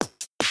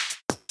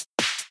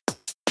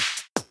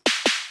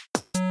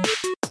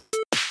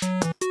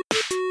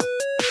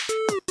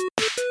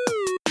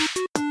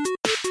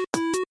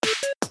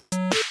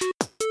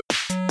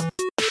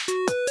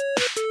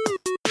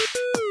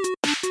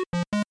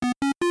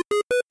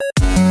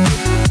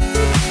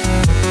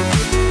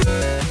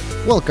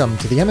Welcome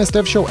to the MS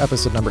Dev Show,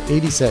 episode number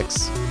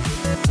 86.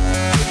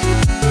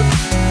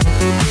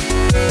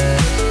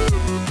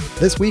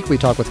 This week we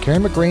talk with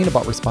Karen McGrane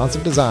about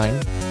responsive design,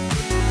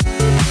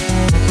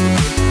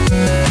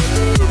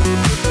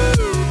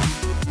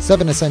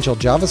 7 essential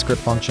JavaScript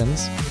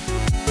functions,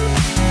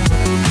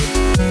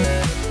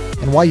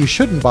 and why you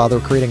shouldn't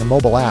bother creating a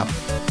mobile app.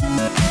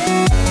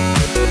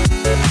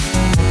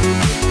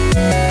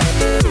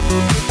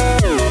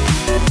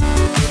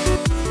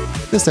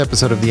 This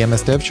episode of the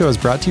MS Dev Show is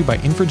brought to you by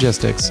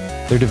Infragistics.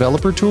 Their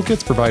developer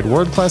toolkits provide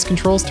world-class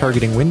controls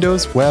targeting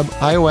Windows, web,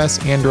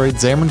 iOS, Android,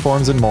 Xamarin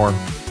Forms, and more.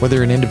 Whether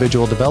you're an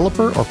individual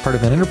developer or part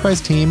of an enterprise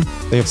team,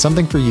 they have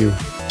something for you.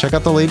 Check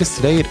out the latest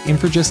today at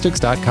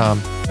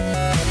Infragistics.com.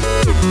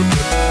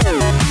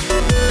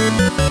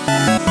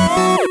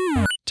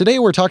 Today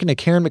we're talking to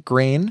Karen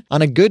McGrane.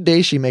 On a good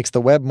day, she makes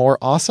the web more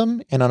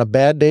awesome, and on a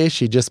bad day,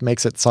 she just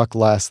makes it suck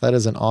less. That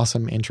is an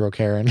awesome intro,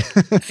 Karen.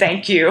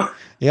 Thank you.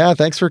 Yeah,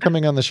 thanks for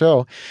coming on the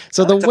show.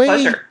 So it's a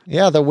pleasure.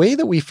 The way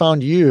that we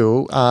found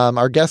you,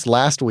 our guest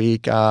last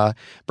week,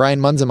 Brian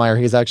Munzenmeyer,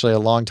 he's actually a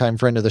longtime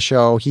friend of the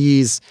show.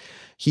 He's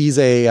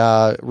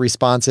a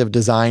responsive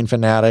design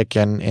fanatic,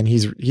 and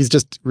he's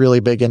just really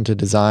big into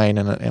design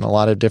and a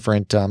lot of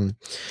different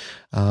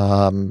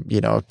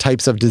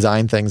types of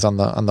design things on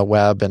the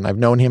web. And I've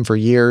known him for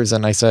years.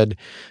 And I said,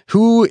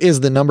 who is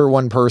the number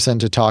one person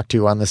to talk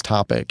to on this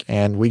topic?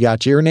 And we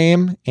got your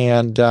name.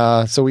 And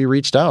so we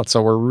reached out.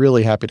 So we're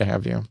really happy to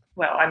have you.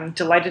 Well, I'm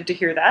delighted to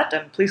hear that.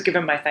 And please give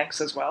him my thanks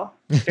as well.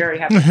 Very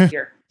happy to be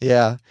here.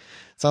 Yeah.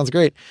 Sounds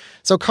great.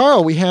 So,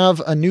 Carl, we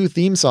have a new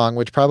theme song,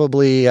 which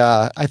probably,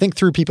 I think,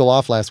 threw people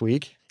off last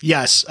week.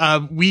 Yes,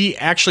 we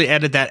actually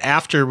added that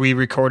after we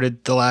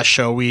recorded the last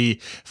show. We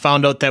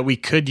found out that we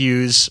could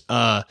use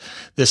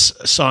this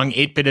song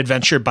 8-Bit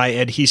Adventure by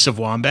Adhesive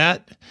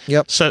Wombat.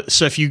 Yep. So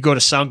if you go to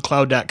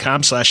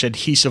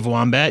soundcloud.com/Adhesive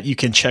Wombat, you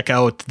can check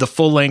out the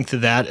full length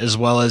of that as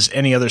well as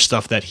any other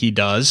stuff that he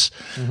does.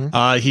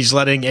 Mm-hmm. He's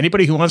letting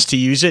anybody who wants to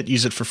use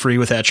it for free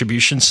with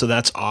attribution. So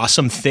that's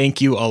awesome.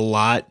 Thank you a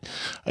lot.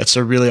 It's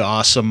a really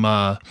awesome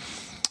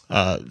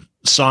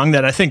song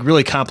that I think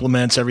really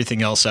complements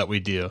everything else that we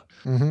do.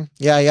 Mm-hmm.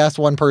 Yeah, I asked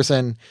one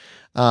person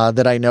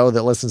that I know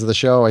that listens to the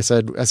show. I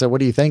said, "What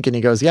do you think?" And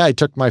he goes, "Yeah, I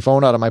took my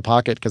phone out of my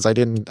pocket because I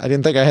didn't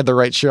think I had the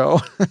right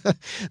show."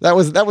 That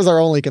was our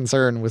only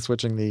concern with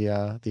switching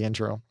the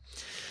intro.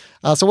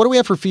 So what do we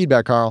have for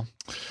feedback, Carl?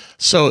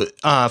 So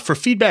for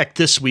feedback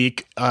this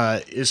week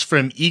is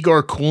from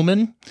Igor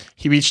Kuhlman.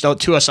 He reached out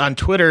to us on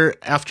Twitter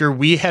after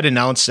we had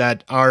announced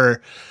that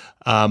our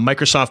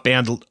Microsoft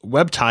Band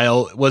web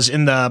tile was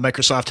in the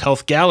Microsoft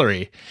Health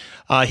Gallery.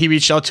 He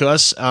reached out to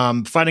us,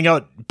 finding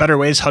out better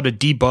ways how to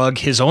debug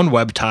his own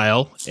web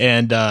tile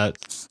and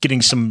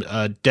getting some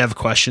dev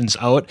questions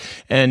out.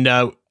 And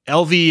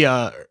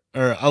Aliyah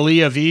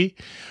V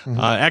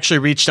actually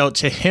reached out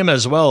to him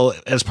as well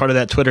as part of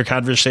that Twitter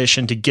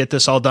conversation to get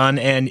this all done.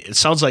 And it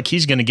sounds like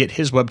he's going to get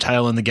his web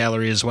tile in the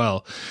gallery as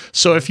well.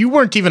 So if you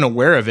weren't even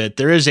aware of it,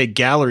 there is a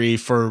gallery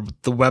for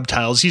the web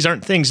tiles. These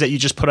aren't things that you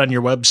just put on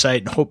your website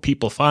and hope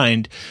people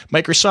find.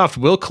 Microsoft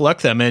will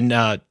collect them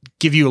and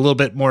give you a little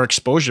bit more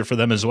exposure for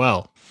them as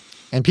well.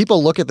 And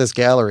people look at this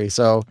gallery.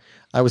 So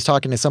I was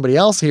talking to somebody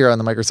else here on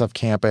the Microsoft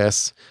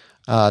campus,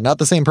 not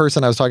the same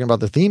person I was talking about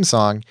the theme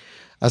song.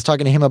 I was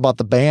talking to him about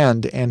the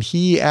band, and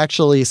he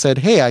actually said,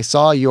 "Hey, I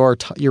saw your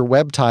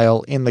web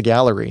tile in the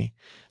gallery."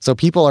 So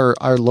people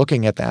are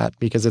looking at that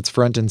because it's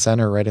front and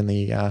center right in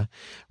the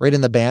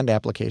band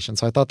application.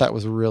 So I thought that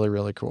was really,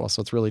 really cool.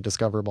 So it's really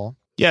discoverable.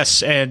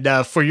 Yes, and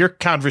for your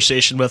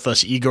conversation with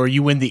us, Igor,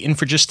 you win the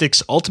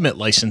Infragistics Ultimate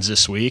license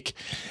this week.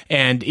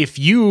 And if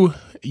you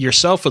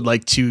yourself would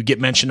like to get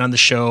mentioned on the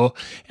show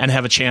and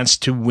have a chance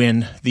to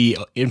win the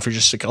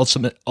Infragistics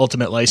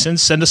Ultimate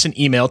license, send us an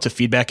email to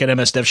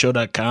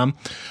feedback@msdevshow.com.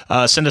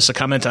 Send us a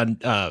comment on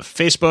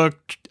Facebook,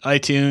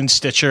 iTunes,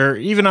 Stitcher,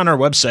 even on our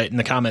website in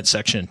the comment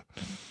section.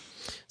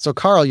 So,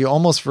 Carl, you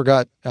almost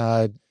forgot.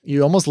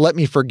 You almost let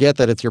me forget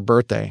that it's your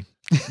birthday.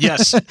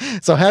 Yes.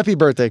 So happy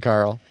birthday,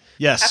 Carl.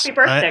 Yes. Happy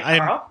birthday,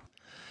 Carl.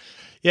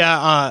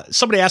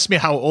 Somebody asked me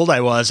how old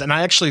I was, and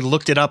I actually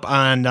looked it up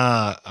on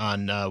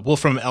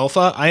Wolfram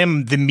Alpha. I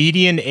am the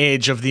median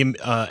age of the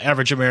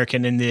average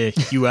American in the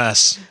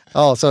U.S.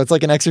 Oh, so it's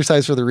like an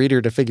exercise for the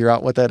reader to figure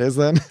out what that is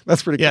then?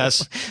 That's pretty cool.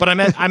 Yes, but I'm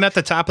at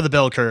the top of the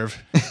bell curve.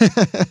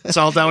 It's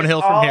all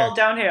downhill from here. All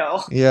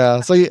downhill. Yeah,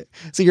 so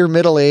you're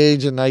middle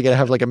age, and now you got to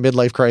have like a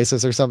midlife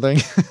crisis or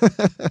something.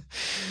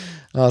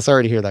 Oh,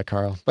 sorry to hear that,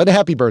 Carl. But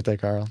happy birthday,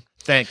 Carl.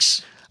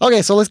 Thanks.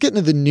 Okay, so let's get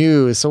into the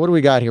news. So what do we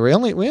got here? We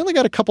only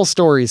got a couple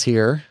stories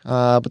here,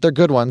 but they're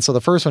good ones. So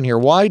the first one here,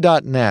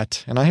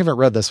 Y.net, and I haven't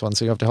read this one,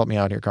 so you have to help me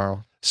out here,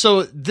 Carl.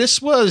 So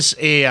this was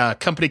a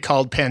company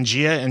called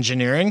Pangea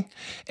Engineering,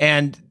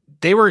 and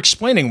they were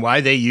explaining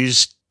why they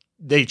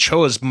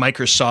chose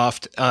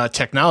Microsoft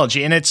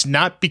technology, and it's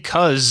not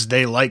because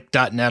they like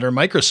 .NET or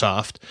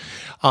Microsoft.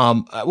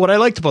 What I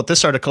liked about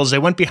this article is they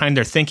went behind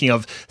their thinking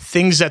of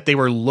things that they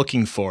were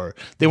looking for.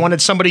 They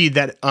wanted somebody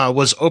that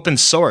was open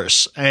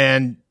source,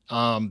 and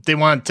they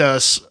want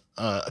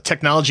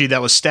technology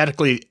that was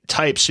statically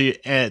typed,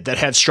 that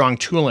had strong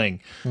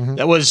tooling,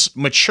 that was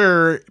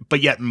mature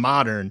but yet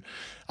modern,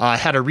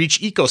 had a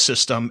rich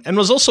ecosystem, and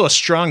was also a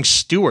strong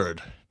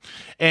steward.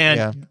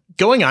 And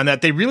going on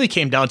that, they really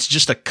came down to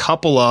just a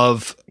couple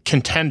of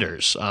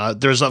contenders.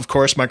 There's, of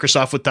course,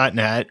 Microsoft with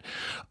 .NET,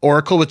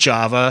 Oracle with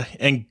Java,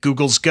 and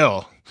Google's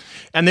Go.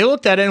 And they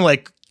looked at it and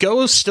like,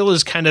 Go still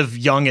is kind of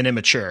young and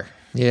immature.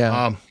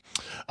 Yeah.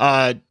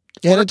 And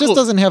it just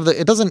doesn't have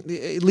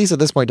at least at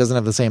this point, doesn't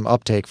have the same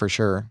uptake for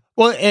sure.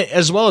 Well,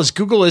 as well as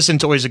Google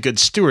isn't always a good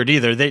steward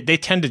either. They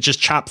tend to just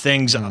chop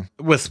things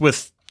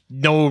with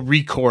no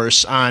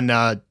recourse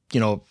on,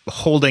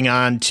 holding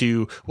on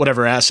to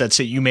whatever assets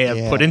that you may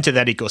have put into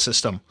that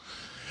ecosystem.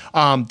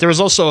 There was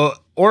also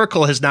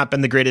Oracle has not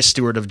been the greatest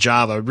steward of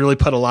Java. It really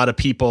put a lot of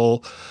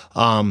people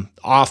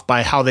off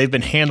by how they've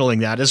been handling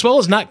that, as well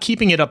as not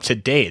keeping it up to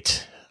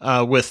date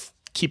with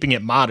keeping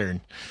it modern,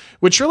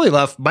 which really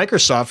left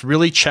Microsoft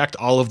really checked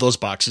all of those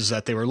boxes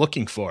that they were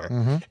looking for.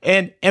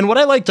 And what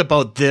I liked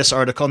about this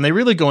article, and they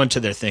really go into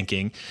their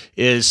thinking,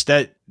 is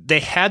that they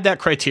had that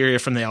criteria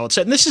from the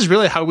outset. And this is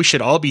really how we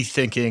should all be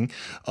thinking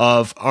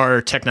of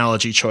our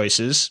technology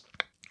choices.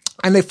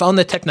 And they found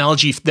the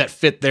technology that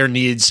fit their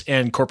needs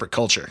and corporate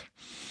culture.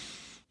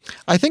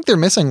 I think they're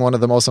missing one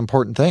of the most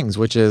important things,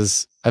 which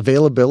is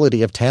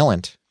availability of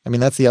talent. I mean,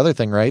 that's the other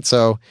thing, right?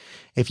 So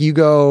if you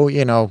go,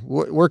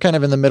 we're kind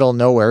of in the middle of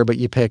nowhere, but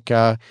you pick,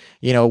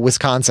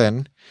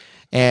 Wisconsin,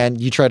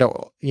 and you try to,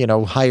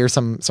 hire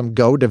some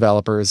Go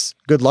developers,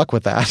 good luck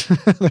with that.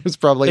 There's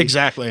probably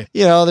exactly,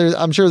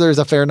 I'm sure there's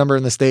a fair number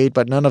in the state,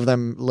 but none of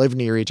them live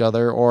near each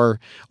other,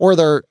 or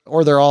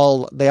they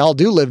all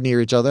do live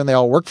near each other and they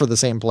all work for the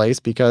same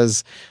place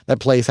because that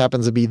place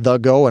happens to be the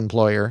Go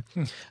employer.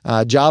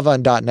 Java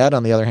and .NET,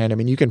 on the other hand, I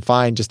mean, you can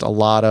find just a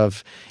lot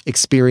of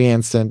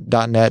experienced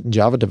 .NET and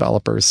Java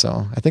developers.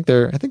 So I think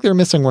they're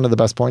missing one of the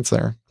best points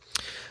there.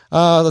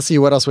 Let's see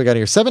what else we got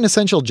here. 7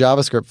 essential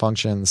JavaScript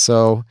functions.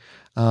 So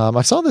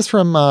I saw this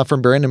from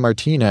Brandon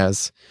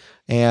Martinez,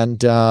 and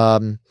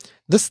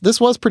this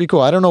was pretty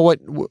cool. I don't know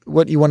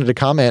what you wanted to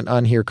comment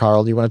on here,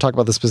 Carl. Do you want to talk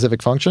about the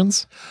specific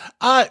functions?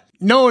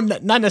 No,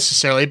 not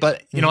necessarily,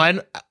 but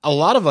a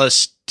lot of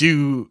us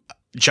do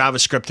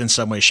JavaScript in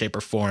some way, shape,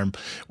 or form,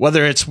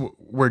 whether it's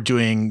we're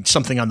doing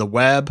something on the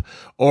web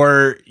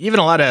or even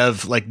a lot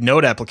of like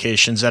Node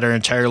applications that are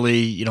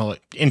entirely,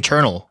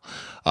 internal.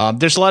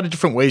 There's a lot of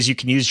different ways you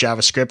can use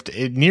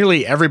JavaScript.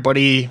 Nearly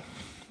everybody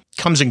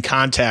comes in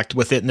contact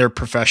with it in their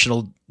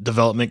professional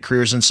development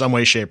careers in some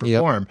way, shape, or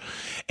form.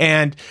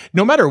 And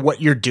no matter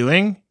what you're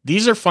doing,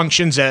 these are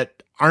functions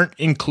that aren't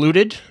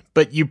included,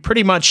 but you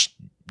pretty much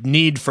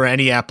need for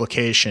any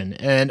application.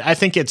 And I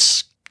think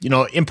it's,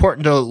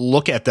 important to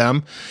look at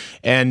them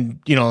and,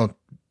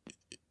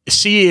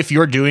 see if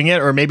you're doing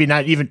it, or maybe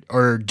not even,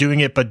 or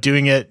doing it, but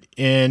doing it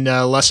in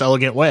a less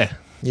elegant way.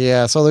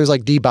 Yeah, so there's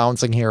like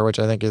debouncing here, which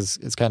I think is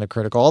kind of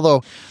critical.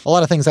 Although a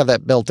lot of things have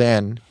that built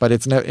in, but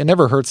it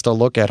never hurts to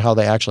look at how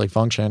they actually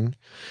function.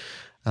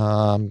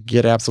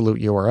 Get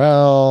absolute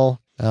URL.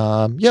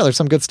 There's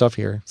some good stuff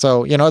here.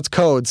 So, it's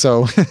code,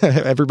 so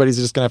everybody's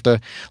just going to have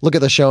to look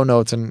at the show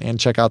notes and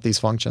check out these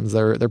functions.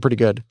 They're pretty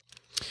good.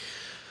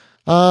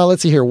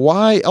 Let's see here.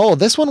 Why? Oh,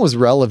 this one was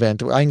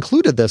relevant. I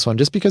included this one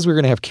just because we were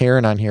going to have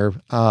Karen on here.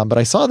 But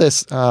I saw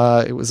this.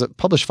 It was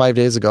published 5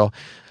 days ago.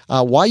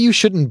 Why you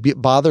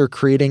shouldn't bother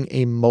creating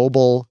a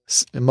mobile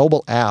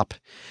app.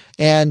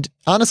 And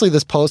honestly,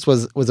 this post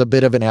was a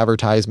bit of an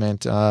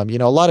advertisement. A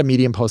lot of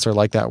Medium posts are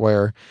like that,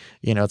 where,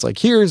 it's like,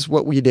 here's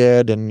what we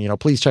did, and,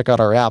 please check out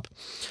our app.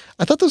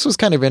 I thought this was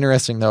kind of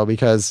interesting though,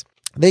 because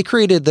they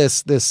created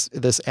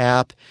this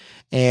app,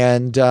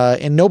 and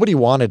nobody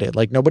wanted it.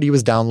 Like, nobody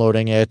was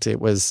downloading it. It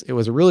was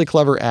a really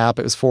clever app.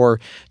 It was for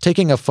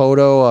taking a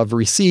photo of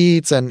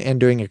receipts and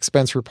doing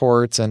expense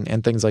reports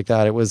and things like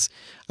that.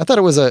 I thought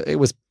it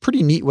was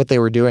pretty neat what they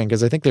were doing,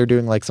 because I think they're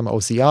doing like some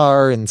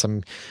OCR and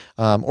some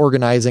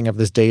organizing of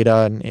this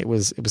data, and it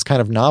was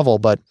kind of novel.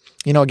 But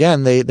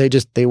again,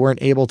 they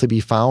weren't able to be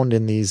found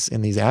in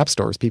these app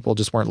stores. People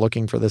just weren't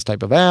looking for this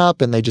type of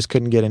app, and they just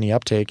couldn't get any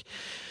uptake.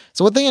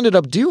 So what they ended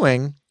up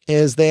doing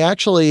is they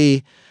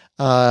actually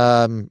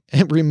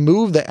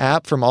remove the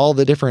app from all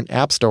the different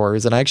app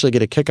stores. And I actually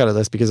get a kick out of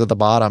this because at the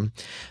bottom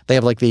they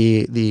have like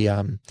the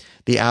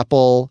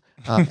Apple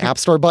App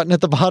Store button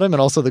at the bottom,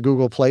 and also the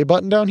Google Play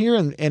button down here,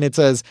 and it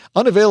says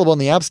unavailable in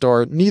the App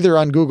Store, neither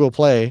on Google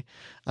Play,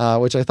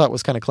 which I thought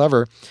was kind of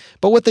clever.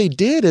 But what they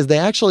did is they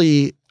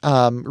actually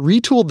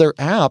retooled their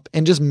app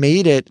and just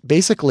made it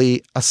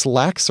basically a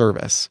Slack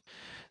service.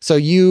 So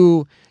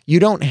you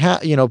don't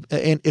have,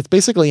 and it's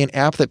basically an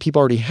app that people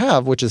already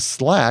have, which is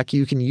Slack.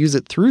 You can use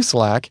it through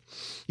Slack.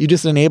 You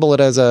just enable it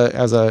as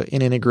an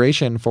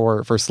integration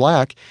for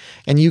Slack,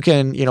 and you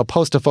can,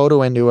 post a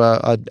photo into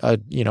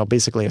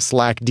basically a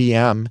Slack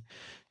DM,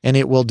 and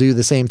it will do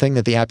the same thing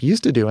that the app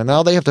used to do. And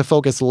now they have to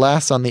focus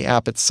less on the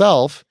app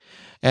itself,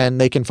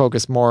 and they can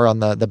focus more on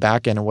the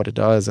back end of what it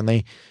does. And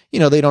they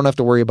don't have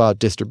to worry about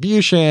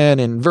distribution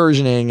and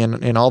versioning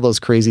and all those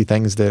crazy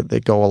things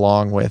that go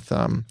along with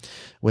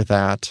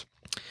that.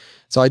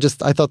 So I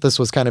thought this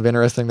was kind of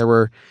interesting. There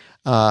were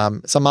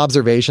some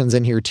observations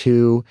in here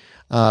too.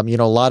 A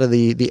lot of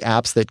the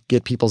apps that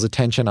get people's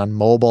attention on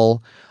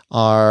mobile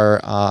are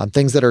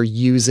things that are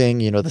using,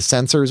 the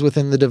sensors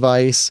within the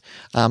device,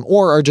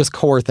 or are just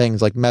core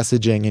things like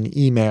messaging and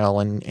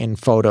email and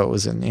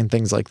photos and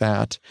things like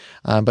that.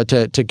 But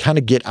to kind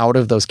of get out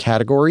of those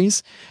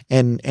categories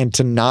and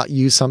to not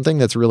use something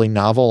that's really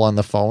novel on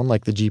the phone,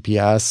 like the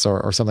GPS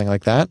or something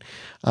like that,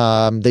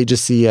 they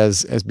just see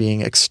as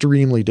being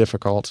extremely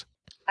difficult.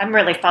 I'm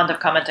really fond of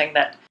commenting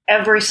that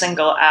every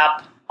single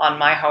app on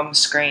my home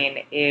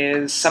screen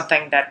is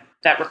something that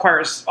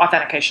requires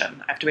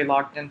authentication. I have to be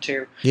logged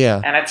into.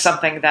 Yeah. And it's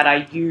something that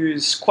I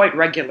use quite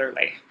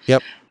regularly.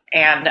 Yep.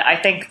 And I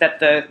think that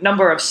the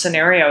number of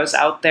scenarios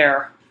out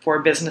there for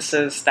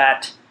businesses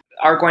that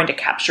are going to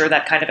capture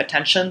that kind of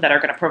attention, that are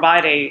going to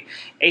provide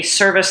a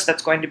service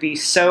that's going to be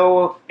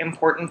so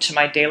important to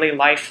my daily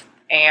life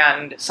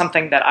and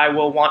something that I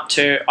will want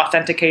to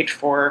authenticate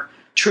for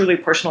truly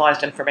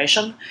personalized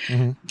information,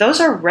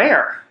 those are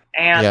rare.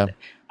 And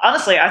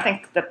honestly, I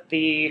think that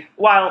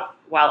while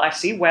I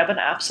see web and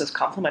apps as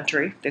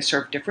complementary, they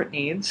serve different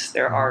needs.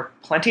 There are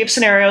plenty of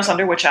scenarios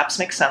under which apps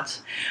make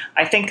sense.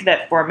 I think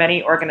that for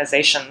many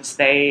organizations,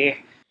 they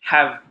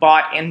have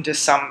bought into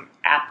some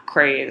app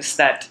craze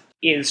that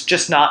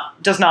does not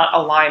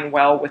align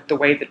well with the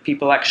way that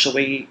people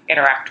actually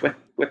interact with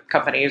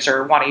companies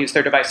or want to use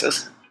their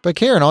devices. But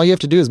Karen, all you have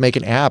to do is make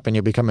an app and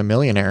you'll become a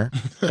millionaire.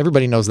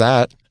 Everybody knows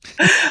that.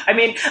 I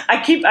mean,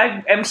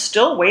 I am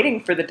still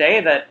waiting for the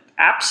day that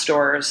app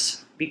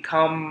stores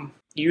become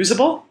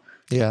usable.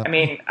 Yeah. I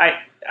mean,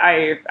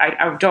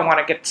 I don't want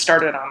to get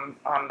started on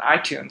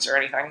iTunes or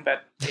anything,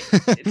 but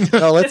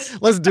no,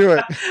 let's do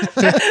it.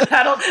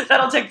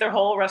 that'll take the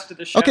whole rest of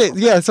the show. Okay,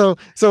 yeah. So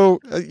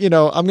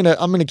I'm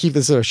gonna keep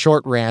this a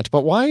short rant.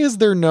 But why is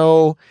there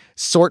no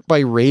sort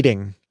by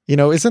rating?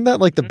 Isn't that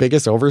like the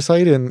biggest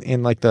oversight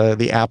in like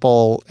the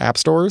Apple app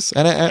stores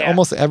and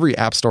almost every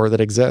app store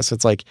that exists?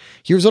 It's like,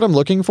 here's what I'm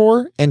looking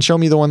for and show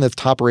me the one that's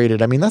top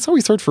rated. I mean, that's how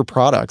we search for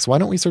products. Why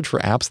don't we search for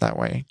apps that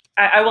way?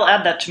 I will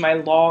add that to my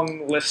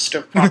long list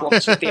of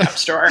problems with the App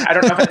Store. I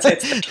don't know if I'd say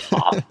it's the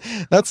top.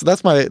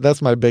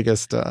 That's my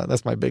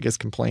biggest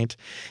complaint.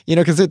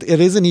 Because it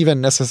isn't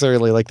even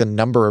necessarily like the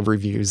number of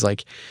reviews.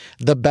 Like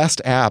the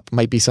best app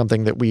might be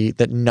something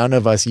that none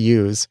of us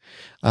use.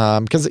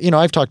 Because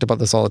I've talked about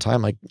this all the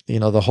time. Like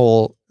the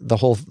whole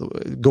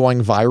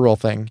going viral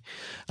thing.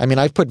 I mean,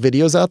 I've put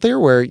videos out there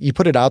where you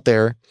put it out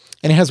there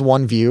and it has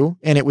one view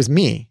and it was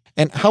me.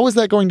 And how is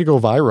that going to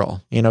go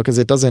viral? Because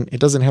it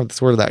doesn't have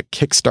sort of that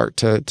kickstart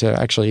to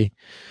actually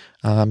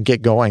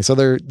get going. So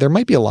there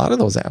might be a lot of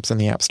those apps in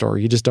the App Store.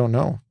 You just don't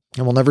know,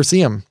 and we'll never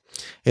see them.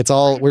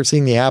 We're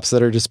seeing the apps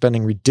that are just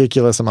spending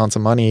ridiculous amounts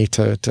of money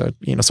to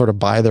sort of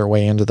buy their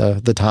way into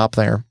the top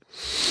there.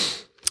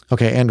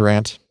 Okay, end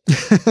rant.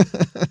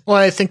 Well,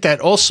 I think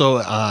that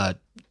also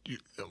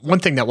one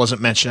thing that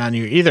wasn't mentioned on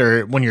you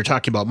either when you're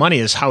talking about money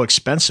is how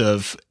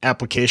expensive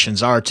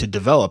applications are to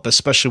develop,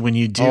 especially when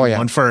you do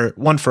one for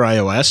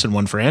iOS and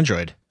one for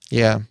Android.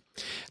 Yeah.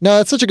 No,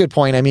 that's such a good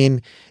point. I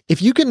mean,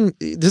 if you can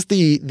just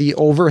the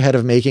overhead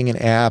of making an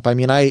app. I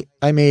mean, I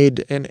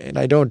made and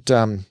I don't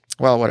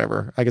well,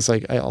 whatever. I guess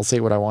I'll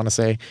say what I want to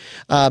say.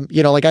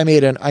 Like I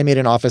made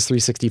an Office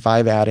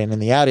 365 add-in,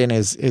 and the add-in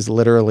is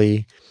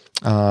literally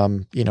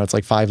it's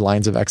like 5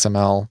 lines of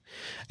XML,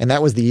 and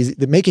that was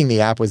making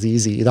the app was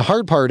easy. The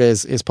hard part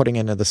is putting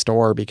it into the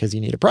store because you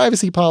need a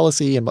privacy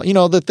policy and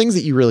the things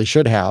that you really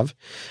should have.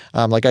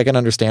 Like I can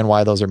understand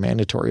why those are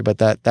mandatory, but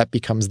that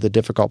becomes the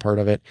difficult part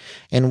of it.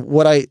 And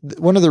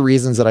one of the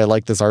reasons that I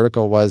like this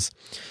article was,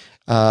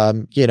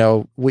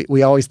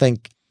 we always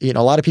think, a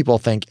lot of people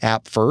think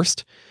app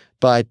first.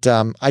 But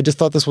I just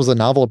thought this was a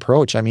novel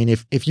approach. I mean,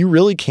 if you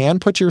really can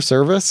put your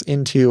service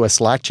into a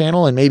Slack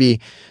channel and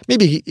maybe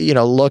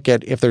look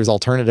at if there's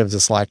alternatives to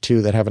Slack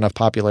too that have enough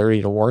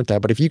popularity to warrant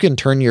that. But if you can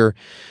turn your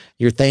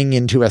thing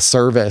into a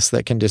service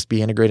that can just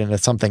be integrated into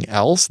something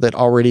else that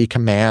already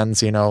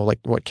commands, like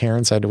what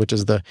Karen said, which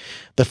is the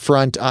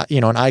front,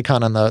 an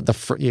icon on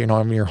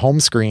on your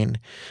home screen,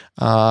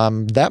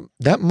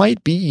 that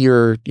might be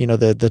your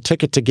the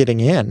ticket to getting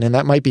in, and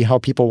that might be how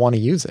people want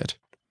to use it.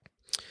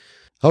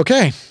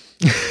 Okay.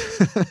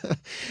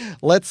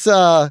 Let's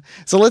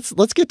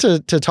get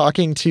to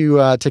talking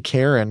to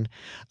Karen.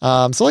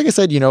 So like I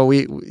said, you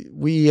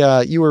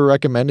were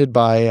recommended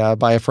by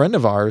a friend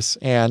of ours,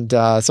 and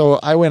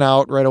so I went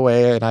out right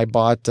away and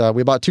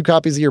we bought 2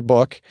 copies of your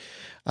book.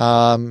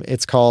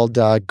 It's called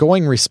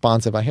Going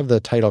Responsive. I have the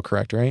title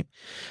correct, right?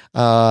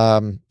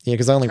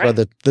 Because I only read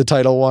the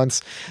title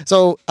once.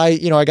 So I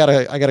got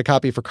a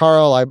copy for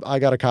Carl. I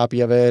got a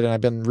copy of it, and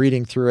I've been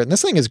reading through it. And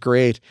this thing is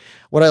great.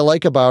 What I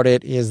like about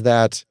it is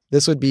that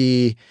this would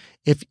be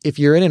if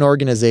you're in an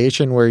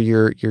organization where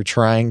you're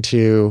trying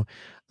to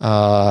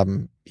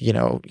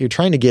you're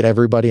trying to get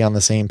everybody on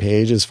the same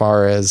page as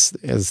far as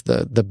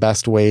the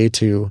best way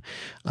to,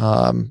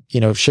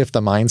 shift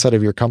the mindset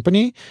of your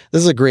company.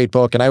 This is a great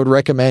book, and I would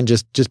recommend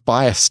just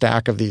buy a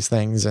stack of these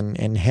things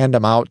and hand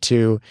them out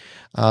to,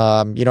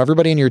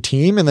 everybody in your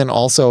team, and then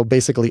also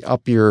basically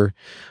up your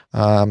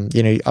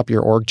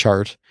org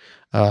chart,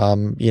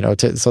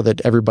 so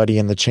that everybody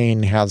in the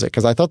chain has it.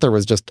 Because I thought there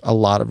was just a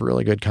lot of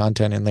really good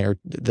content in there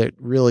that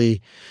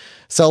really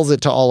sells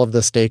it to all of the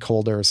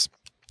stakeholders.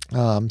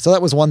 So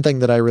that was one thing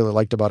that I really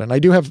liked about it. And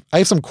I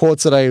have some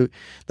quotes that I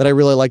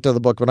really liked out of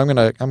the book, but I'm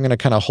gonna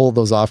kind of hold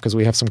those off because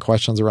we have some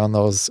questions around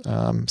those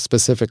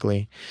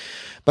specifically.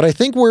 But I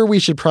think where we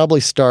should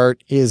probably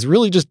start is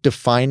really just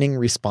defining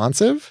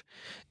responsive,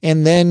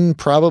 and then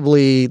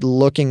probably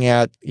looking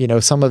at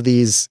some of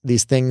these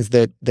things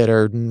that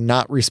are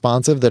not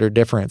responsive that are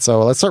different.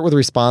 So let's start with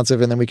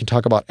responsive, and then we can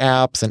talk about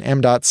apps and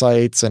MDOT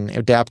sites and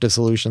adaptive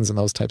solutions and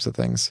those types of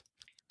things.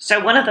 So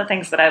one of the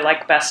things that I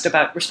like best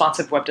about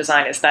responsive web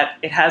design is that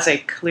it has a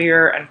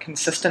clear and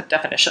consistent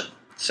definition.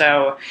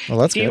 So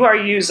if you are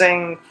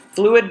using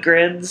fluid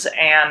grids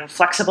and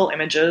flexible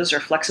images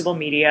or flexible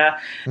media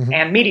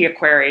and media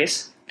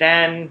queries,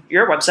 then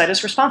your website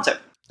is responsive.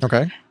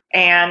 Okay.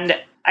 And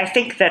I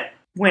think that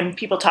when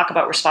people talk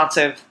about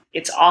responsive,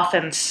 it's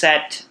often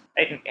set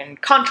in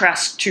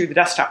contrast to the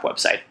desktop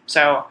website.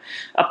 So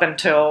up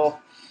until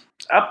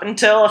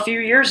a few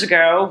years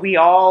ago, we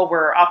all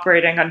were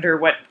operating under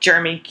what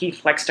Jeremy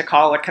Keith likes to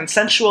call a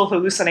consensual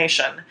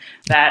hallucination,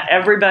 that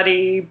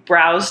everybody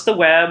browsed the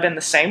web in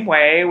the same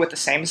way with the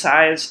same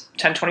size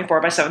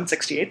 1024 by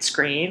 768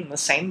 screen, the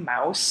same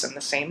mouse, and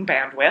the same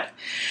bandwidth.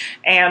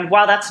 And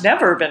while that's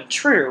never been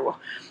true,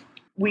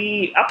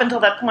 we, up until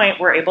that point,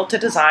 were able to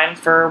design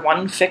for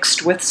one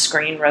fixed width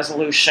screen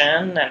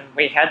resolution, and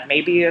we had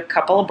maybe a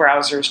couple of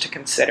browsers to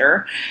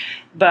consider.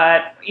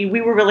 But we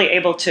were really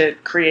able to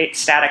create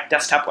static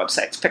desktop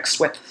websites, fixed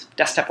width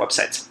desktop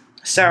websites.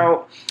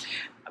 So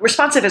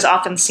responsive is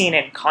often seen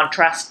in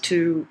contrast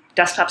to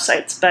desktop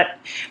sites, but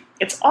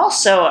it's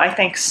also, I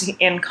think,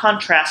 in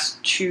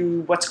contrast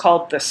to what's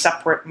called the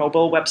separate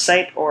mobile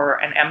website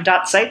or an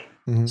MDOT site.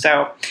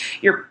 So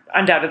you're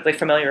undoubtedly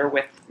familiar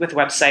with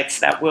websites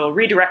that will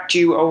redirect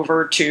you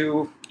over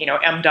to,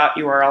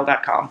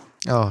 m.url.com.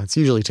 Oh, it's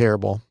usually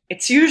terrible.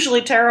 It's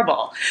usually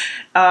terrible.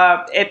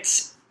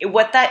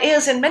 What that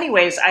is, in many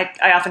ways,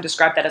 I often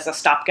describe that as a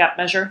stopgap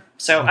measure.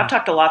 So I've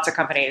talked to lots of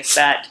companies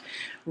that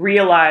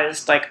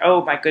realized, like,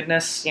 oh my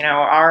goodness,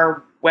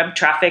 our web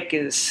traffic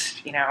is,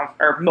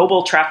 or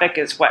mobile traffic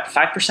is 5%,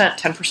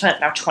 10%,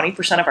 now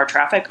 20% of our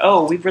traffic.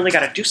 Oh, we've really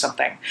got to do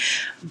something.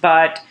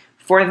 But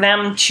for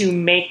them to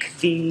make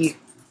the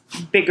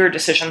bigger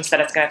decisions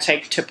that it's going to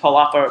take to pull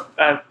off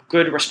a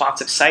good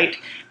responsive site,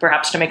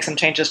 perhaps to make some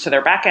changes to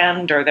their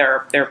backend or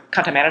their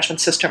content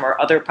management system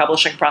or other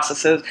publishing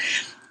processes,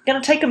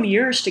 going to take them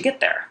years to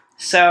get there.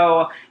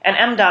 So an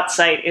MDOT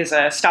site is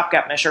a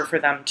stopgap measure for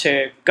them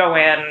to go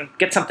in,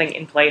 get something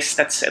in place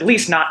that's at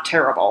least not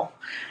terrible,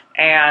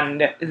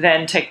 and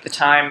then take the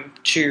time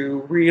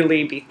to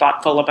really be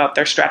thoughtful about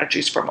their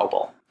strategies for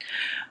mobile.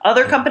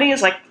 Other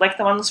companies, like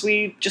the ones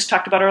we just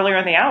talked about earlier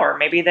in the hour,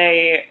 maybe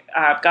they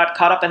got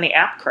caught up in the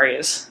app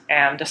craze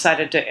and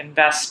decided to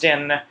invest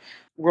in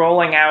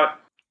rolling out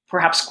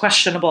perhaps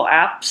questionable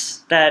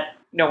apps that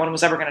no one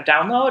was ever going to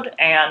download,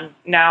 and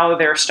now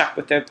they're stuck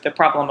with the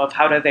problem of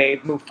how do they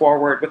move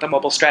forward with a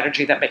mobile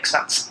strategy that makes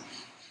sense.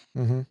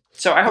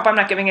 So I hope I'm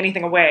not giving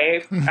anything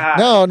away.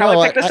 No.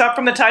 I picked this up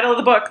from the title of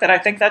the book that I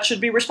think that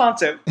should be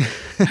responsive.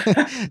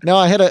 No,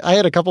 I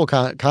had a couple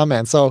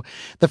comments. So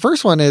the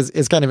first one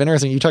is kind of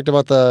interesting. You talked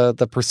about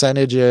the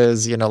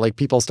percentages, like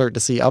people start to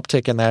see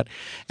uptick in that.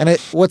 And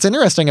what's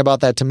interesting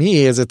about that to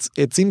me is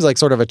it seems like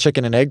sort of a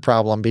chicken and egg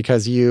problem,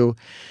 because if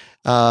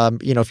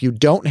you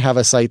don't have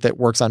a site that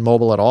works on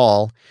mobile at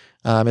all,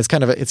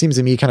 it seems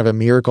to me kind of a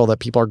miracle that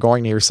people are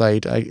going to your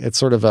site. It's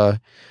sort of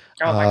a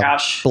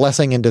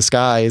blessing in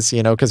disguise,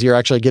 because you're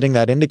actually getting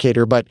that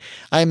indicator. But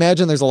I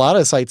imagine there's a lot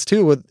of sites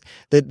too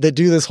that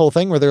do this whole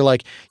thing where they're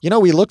like,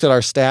 we looked at our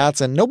stats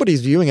and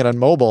nobody's viewing it on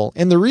mobile.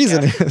 And the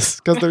reason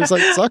is because their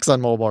site sucks on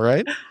mobile,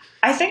 right?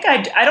 I think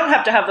I don't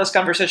have to have those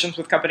conversations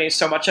with companies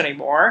so much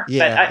anymore.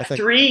 Yeah, but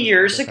 3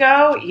 years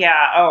ago,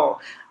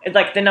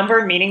 like the number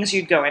of meetings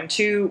you'd go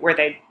into where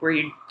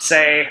you'd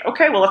say,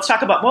 okay, well, let's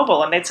talk about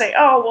mobile. And they'd say,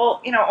 oh,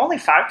 well, only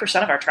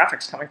 5% of our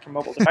traffic's coming from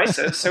mobile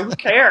devices, so who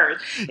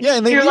cares? Yeah,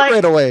 and they leave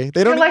right away.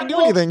 They don't even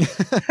do anything.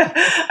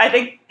 I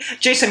think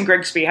Jason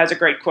Grigsby has a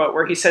great quote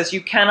where he says,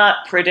 you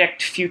cannot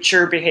predict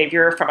future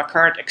behavior from a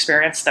current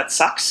experience that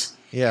sucks.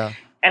 Yeah.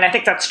 And I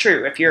think that's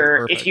true. If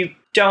you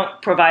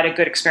don't provide a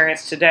good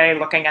experience today,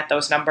 looking at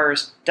those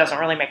numbers doesn't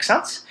really make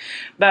sense.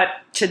 But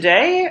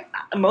today,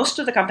 most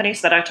of the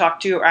companies that I talk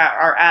to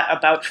are at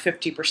about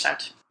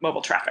 50%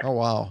 mobile traffic. Oh,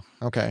 wow.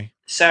 Okay.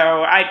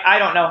 So I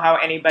don't know how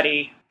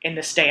anybody in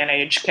this day and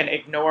age can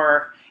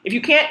ignore. If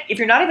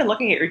you're not even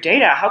looking at your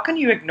data, how can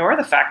you ignore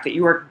the fact that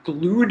you are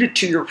glued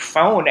to your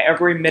phone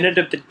every minute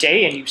of the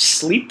day and you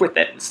sleep with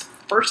it? It's the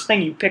first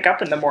thing you pick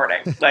up in the morning.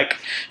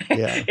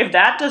 If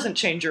that doesn't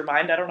change your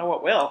mind, I don't know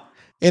what will.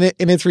 And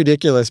it's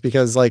ridiculous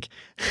because like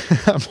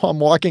I'm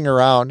walking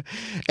around.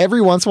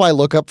 Every once in a while I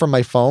look up from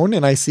my phone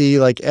and I see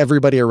like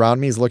everybody around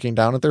me is looking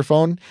down at their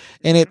phone.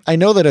 And I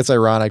know that it's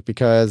ironic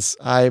because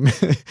I'm,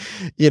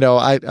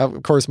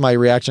 of course my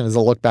reaction is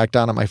to look back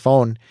down at my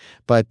phone.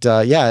 But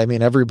yeah, I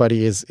mean,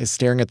 everybody is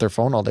staring at their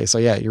phone all day. So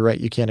yeah, you're right.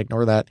 You can't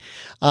ignore that.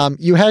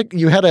 You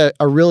had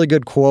a really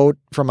good quote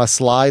from a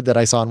slide that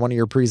I saw in one of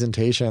your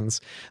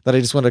presentations that I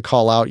just wanted to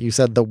call out. You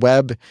said the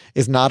web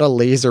is not a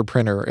laser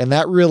printer. And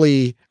that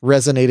really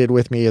resonated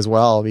with me as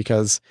well,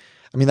 because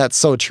I mean, that's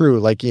so true.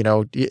 Like,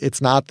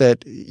 it's not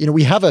that,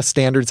 we have a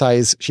standard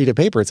size sheet of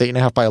paper. It's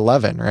 8.5 by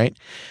 11, right?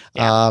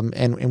 Yeah.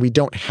 And we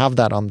don't have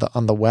that on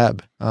the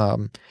web.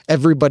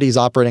 Everybody's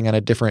operating on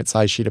a different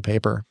size sheet of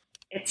paper.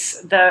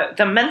 It's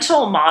the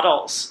mental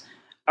models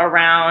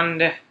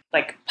around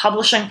like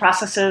publishing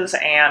processes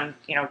and,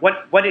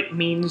 what it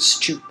means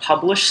to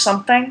publish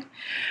something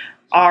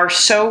are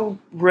so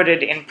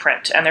rooted in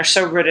print, and they're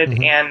so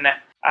rooted in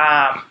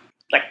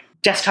like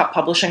desktop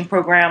publishing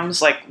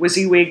programs like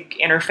WYSIWYG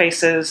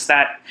interfaces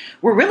that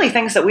were really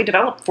things that we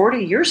developed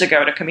 40 years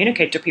ago to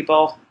communicate to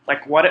people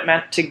like what it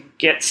meant to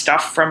get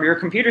stuff from your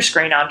computer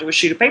screen onto a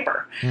sheet of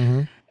paper.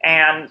 Mm-hmm.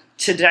 And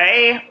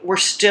today we're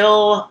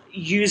still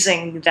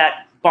using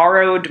that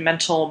borrowed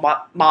mental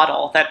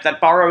model, that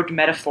borrowed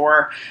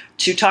metaphor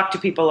to talk to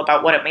people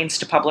about what it means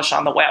to publish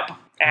on the web.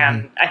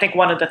 And I think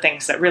one of the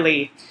things that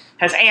really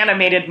has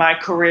animated my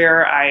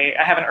career, I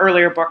have an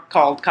earlier book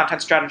called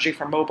Content Strategy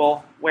for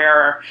Mobile,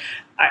 where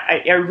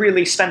I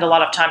really spend a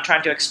lot of time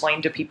trying to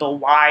explain to people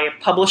why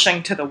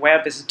publishing to the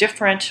web is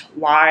different,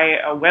 why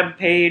a web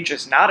page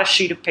is not a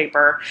sheet of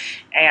paper,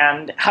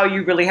 and how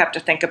you really have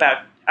to think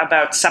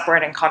about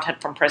separating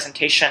content from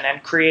presentation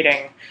and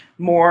creating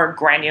more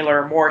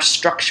granular, more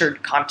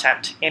structured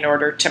content in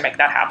order to make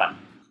that happen.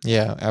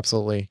 Yeah,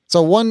 absolutely.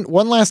 So one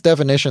last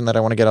definition that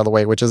I want to get out of the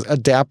way, which is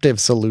adaptive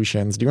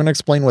solutions. Do you want to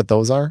explain what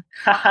those are?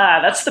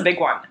 That's the big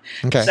one.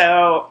 Okay.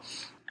 So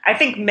I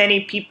think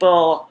many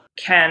people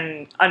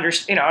can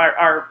understand,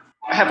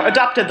 have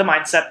adopted the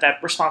mindset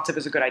that responsive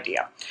is a good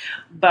idea.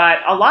 But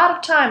a lot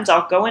of times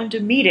I'll go into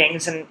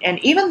meetings and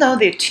even though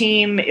the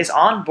team is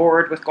on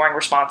board with going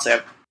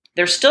responsive,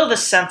 there's still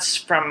this sense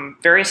from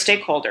various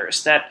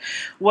stakeholders that,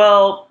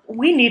 well,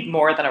 we need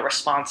more than a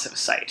responsive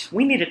site.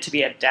 We need it to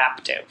be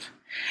adaptive.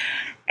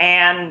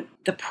 And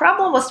the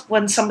problem with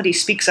when somebody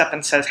speaks up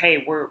and says,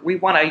 hey, we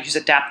want to use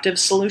adaptive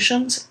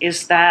solutions,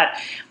 is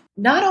that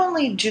not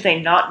only do they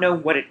not know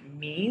what it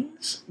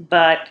means,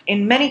 but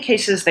in many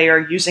cases they are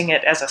using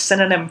it as a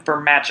synonym for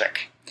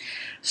magic.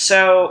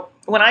 So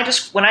when I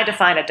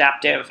define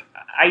adaptive,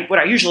 what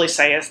I usually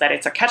say is that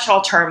it's a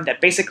catch-all term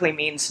that basically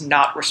means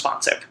not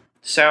responsive.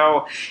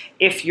 So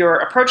if your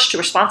approach to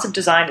responsive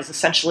design is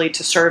essentially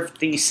to serve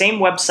the same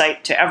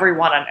website to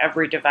everyone on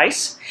every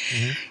device,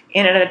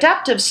 in an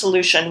adaptive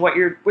solution, what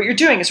you're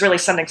doing is really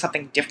sending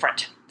something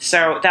different.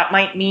 So that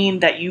might mean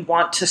that you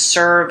want to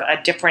serve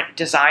a different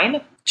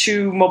design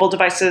to mobile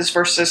devices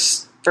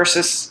versus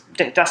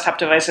desktop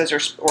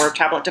devices or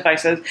tablet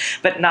devices,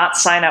 but not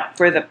sign up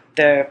for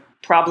the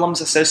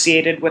problems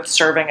associated with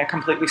serving a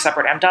completely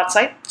separate MDOT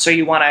site. So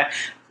you want to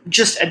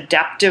just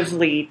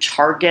adaptively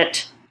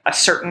target a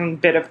certain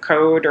bit of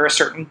code or a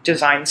certain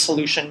design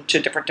solution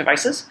to different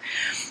devices.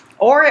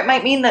 Or it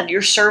might mean that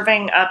you're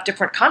serving up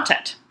different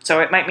content. So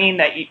it might mean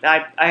that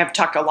I have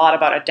talked a lot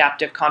about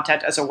adaptive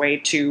content as a way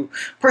to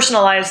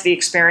personalize the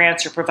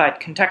experience or provide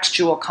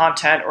contextual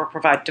content or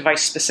provide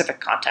device-specific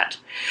content.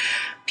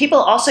 People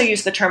also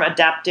use the term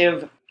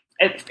adaptive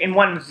in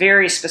one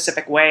very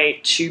specific way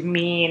to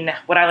mean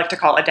what I like to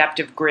call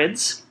adaptive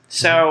grids.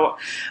 So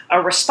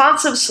a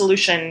responsive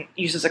solution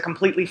uses a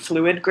completely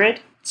fluid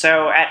grid.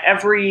 So at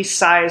every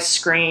size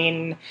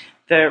screen,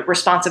 the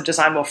responsive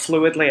design will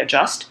fluidly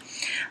adjust.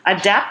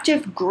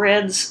 Adaptive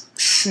grids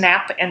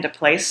snap into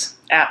place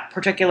at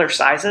particular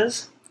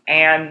sizes,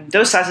 and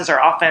those sizes are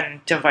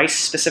often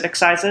device-specific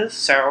sizes.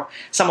 So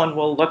someone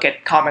will look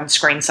at common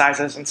screen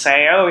sizes and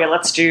say, oh, yeah,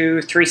 let's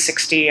do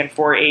 360 and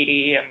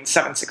 480 and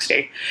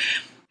 760.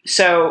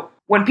 So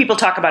when people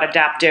talk about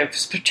adaptive,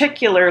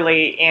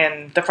 particularly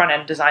in the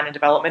front-end design and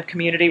development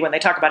community, when they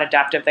talk about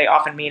adaptive, they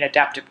often mean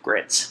adaptive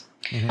grids.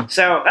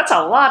 So that's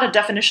a lot of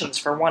definitions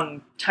for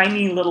one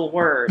tiny little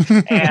word.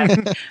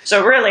 And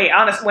so really,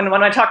 honest, when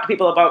I talk to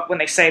people about when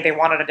they say they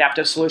want an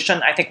adaptive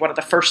solution, I think one of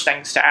the first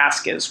things to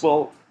ask is,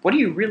 well, what do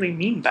you really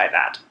mean by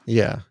that?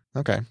 Yeah.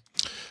 Okay.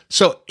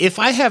 So if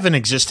I have an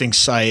existing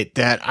site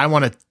that I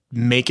want to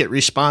make it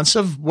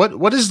responsive,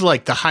 what is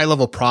like the high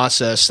level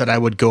process that I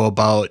would go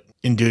about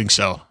in doing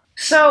so?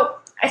 So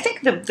I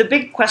think the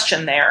big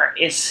question there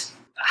is,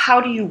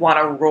 how do you want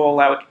to roll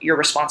out your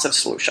responsive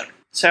solution?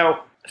 So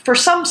for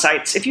some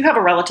sites, if you have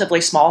a relatively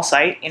small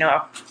site,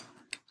 a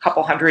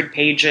couple hundred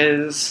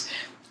pages,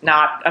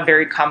 not a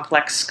very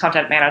complex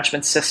content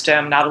management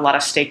system, not a lot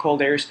of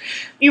stakeholders,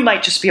 you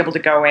might just be able to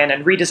go in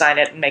and redesign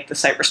it and make the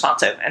site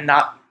responsive and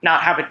not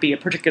have it be a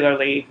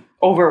particularly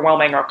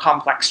overwhelming or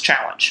complex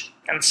challenge.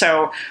 And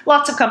so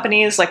lots of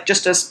companies, like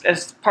just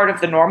as part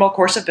of the normal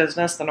course of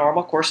business, the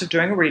normal course of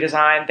doing a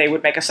redesign, they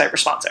would make a site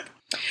responsive.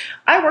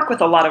 I work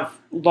with a lot of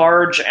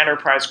large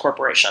enterprise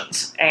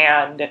corporations,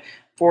 and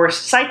for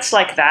sites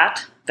like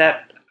that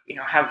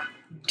have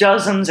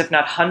dozens, if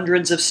not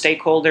hundreds, of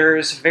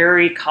stakeholders,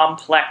 very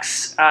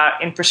complex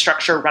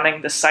infrastructure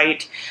running the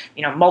site,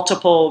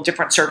 multiple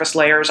different service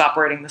layers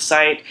operating the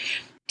site,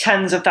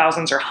 tens of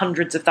thousands or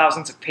hundreds of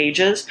thousands of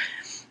pages.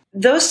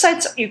 Those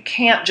sites, you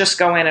can't just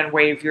go in and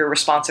wave your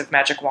responsive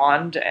magic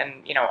wand and,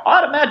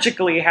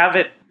 automatically have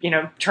it,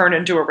 turn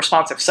into a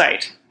responsive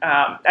site.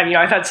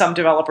 I've had some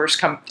developers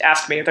come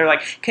ask me, they're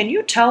like, can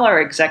you tell our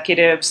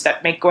executives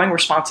that going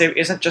responsive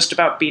isn't just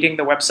about beating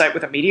the website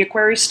with a media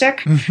query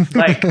stick?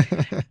 Like,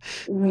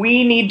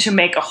 we need to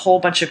make a whole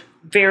bunch of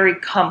very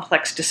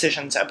complex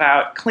decisions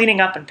about cleaning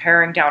up and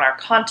paring down our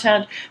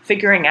content,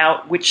 figuring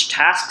out which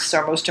tasks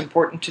are most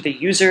important to the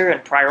user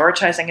and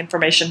prioritizing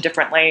information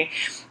differently.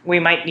 We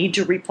might need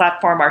to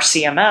replatform our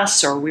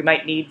CMS, or we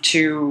might need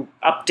to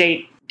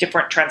update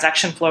different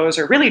transaction flows,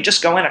 or really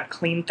just go in and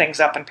clean things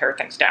up and pare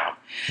things down.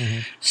 Mm-hmm.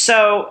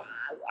 So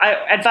I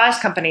advise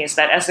companies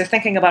that as they're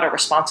thinking about a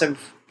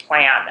responsive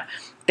plan,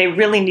 they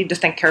really need to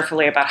think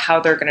carefully about how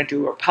they're going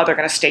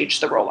to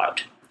stage the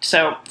rollout.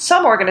 So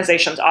some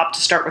organizations opt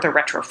to start with a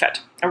retrofit.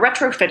 A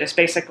retrofit is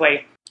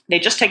basically, they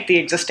just take the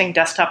existing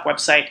desktop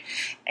website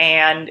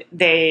and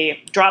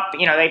they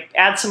they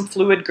add some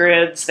fluid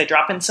grids, they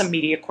drop in some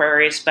media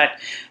queries, but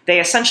they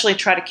essentially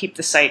try to keep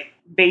the site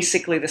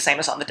basically the same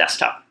as on the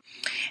desktop.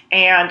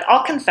 And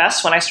I'll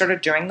confess, when I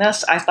started doing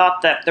this, I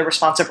thought that the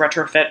responsive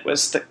retrofit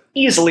was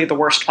easily the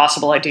worst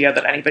possible idea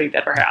that anybody'd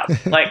ever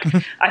had. Like,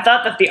 I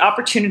thought that the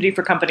opportunity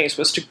for companies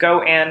was to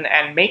go in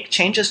and make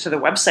changes to the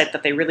website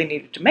that they really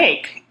needed to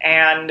make,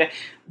 and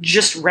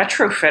just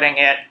retrofitting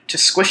it to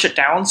squish it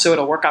down so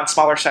it'll work on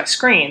smaller size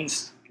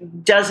screens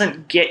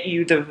doesn't get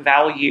you the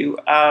value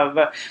of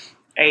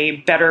a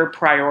better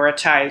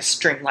prioritized,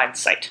 streamlined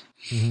site.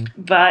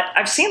 Mm-hmm. But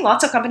I've seen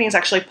lots of companies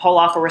actually pull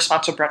off a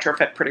responsive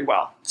retrofit pretty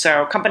well.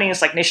 So companies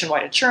like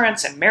Nationwide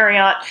Insurance and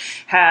Marriott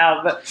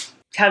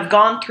have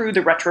gone through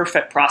the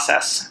retrofit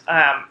process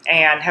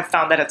and have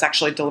found that it's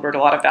actually delivered a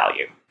lot of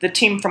value. The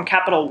team from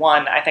Capital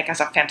One, I think, has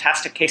a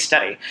fantastic case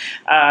study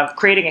of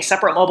creating a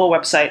separate mobile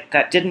website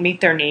that didn't meet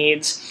their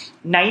needs.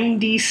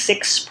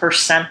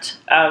 96%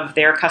 of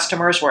their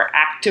customers were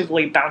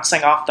actively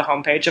bouncing off the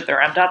homepage of their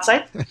MDOT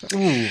site.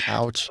 Ooh,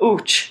 ouch.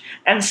 Ouch.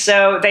 And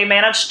so they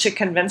managed to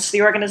convince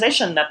the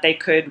organization that they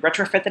could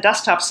retrofit the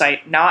desktop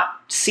site, not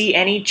see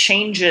any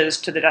changes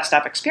to the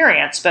desktop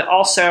experience, but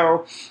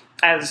also,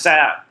 as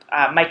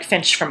Mike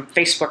Finch from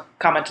Facebook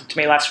commented to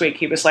me last week,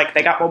 he was like,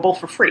 they got mobile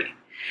for free.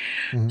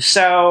 Mm-hmm.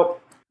 So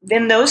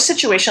in those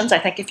situations, I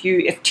think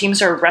if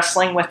teams are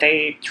wrestling with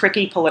a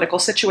tricky political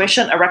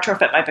situation, a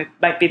retrofit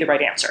might be the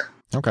right answer.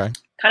 Okay.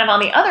 Kind of on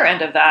the other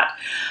end of that,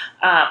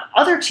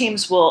 other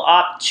teams will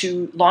opt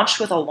to launch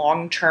with a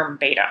long-term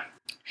beta.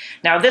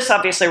 Now, this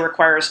obviously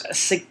requires a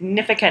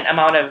significant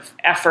amount of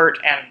effort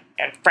and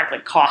frankly,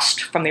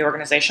 cost from the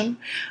organization.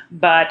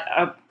 But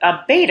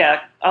a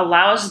beta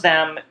allows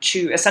them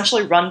to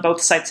essentially run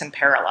both sites in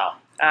parallel.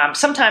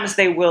 Sometimes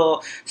they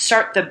will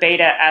start the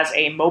beta as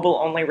a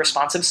mobile-only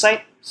responsive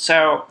site.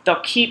 So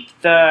they'll keep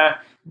the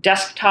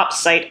desktop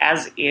site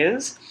as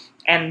is,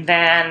 and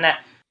then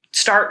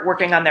start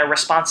working on their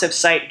responsive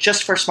site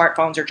just for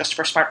smartphones or just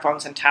for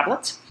smartphones and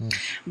tablets.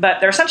 But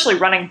they're essentially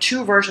running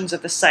two versions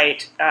of the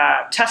site,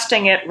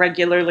 testing it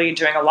regularly,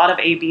 doing a lot of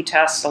A/B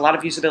tests, a lot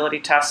of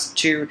usability tests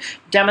to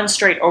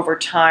demonstrate over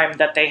time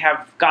that they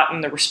have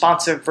gotten the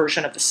responsive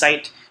version of the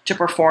site to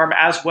perform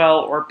as well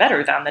or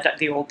better than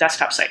the old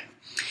desktop site.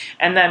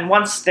 And then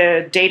once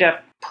the data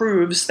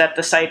proves that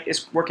the site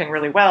is working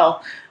really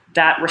well,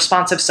 that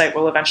responsive site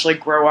will eventually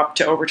grow up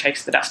to overtake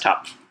the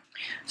desktop.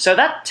 So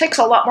that takes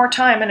a lot more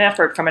time and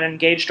effort from an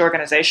engaged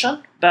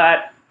organization,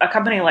 but a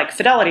company like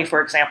Fidelity,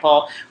 for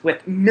example,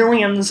 with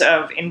millions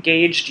of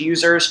engaged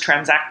users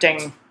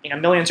transacting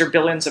millions or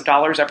billions of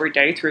dollars every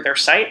day through their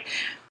site,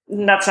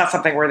 that's not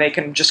something where they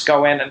can just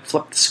go in and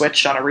flip the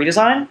switch on a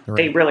redesign. Right.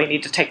 They really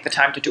need to take the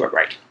time to do it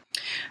right.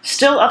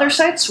 Still, other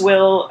sites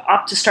will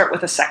opt to start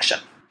with a section.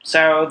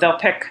 So they'll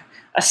pick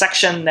a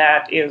section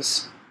that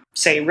is,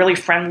 say, really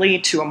friendly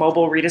to a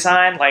mobile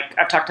redesign. Like,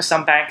 I've talked to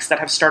some banks that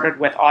have started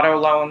with auto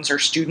loans or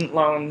student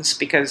loans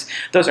because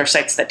those are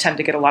sites that tend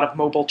to get a lot of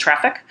mobile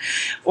traffic.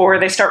 Or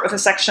they start with a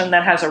section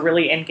that has a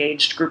really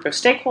engaged group of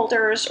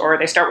stakeholders, or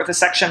they start with a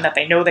section that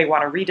they know they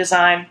want to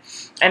redesign,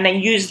 and then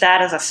use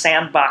that as a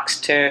sandbox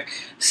to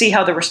see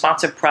how the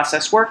responsive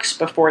process works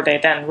before they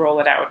then roll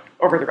it out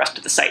over the rest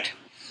of the site.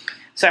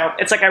 So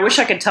it's like, I wish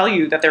I could tell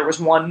you that there was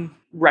one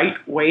right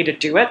way to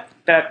do it,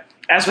 but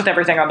as with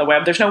everything on the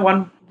web, there's no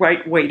one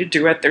right way to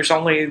do it. There's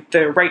only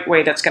the right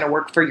way that's going to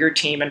work for your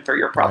team and for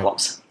your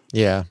problems.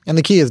 Right. Yeah. And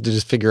the key is to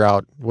just figure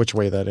out which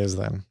way that is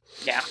then.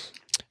 Yeah.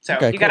 So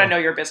you got to know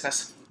your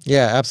business.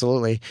 Yeah,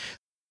 absolutely.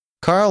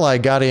 Carl, I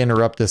got to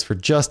interrupt this for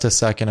just a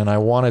second, and I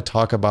want to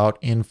talk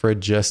about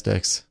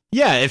Infragistics.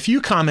 Yeah. If you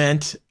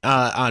comment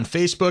on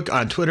Facebook,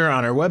 on Twitter,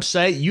 on our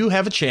website, you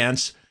have a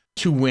chance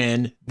to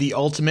win the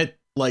ultimate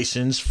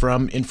license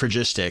from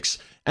Infragistics.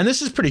 And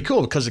this is pretty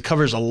cool because it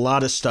covers a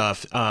lot of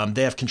stuff.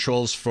 They have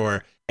controls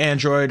for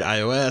Android,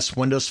 iOS,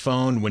 Windows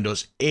Phone,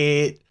 Windows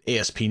 8,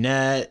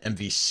 ASP.NET,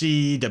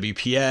 MVC,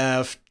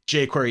 WPF,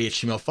 jQuery,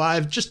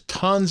 HTML5, just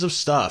tons of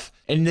stuff.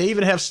 And they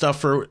even have stuff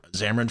for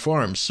Xamarin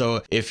Forms.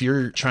 So if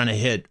you're trying to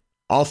hit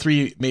all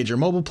three major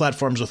mobile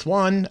platforms with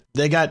one,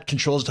 they got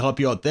controls to help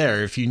you out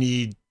there. If you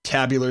need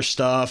tabular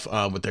stuff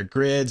with their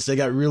grids, they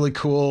got really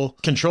cool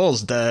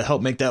controls to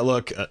help make that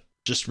look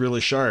just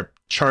really sharp.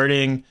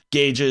 Charting,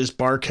 gauges,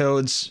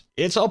 barcodes,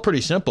 it's all pretty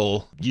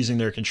simple using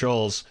their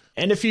controls.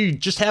 And if you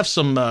just have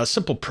some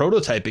simple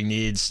prototyping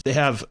needs, they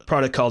have a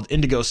product called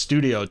Indigo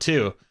Studio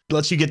too. It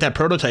lets you get that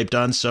prototype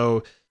done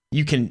so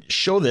you can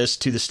show this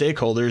to the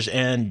stakeholders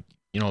and,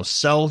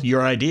 sell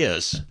your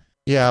ideas.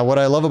 Yeah, what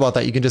I love about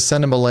that, you can just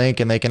send them a link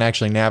and they can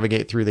actually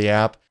navigate through the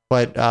app.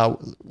 But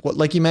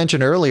like you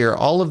mentioned earlier,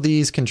 all of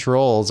these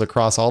controls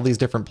across all these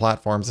different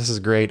platforms, this is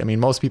great. I mean,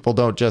 most people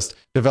don't just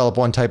develop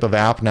one type of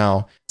app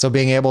now. So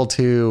being able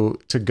to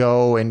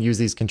go and use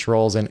these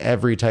controls in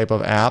every type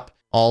of app,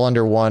 all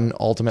under one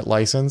ultimate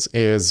license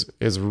is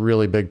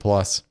really big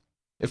plus.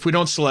 If we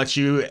don't select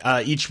you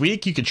each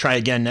week, you can try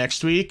again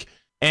next week.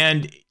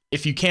 And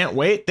if you can't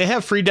wait, they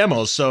have free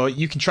demos. So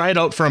you can try it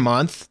out for a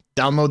month,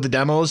 download the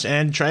demos,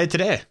 and try it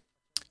today.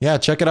 Yeah,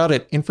 check it out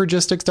at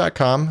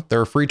Infragistics.com.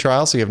 They're a free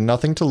trial, so you have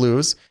nothing to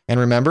lose. And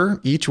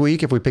remember, each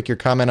week, if we pick your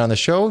comment on the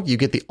show, you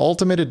get the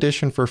Ultimate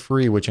Edition for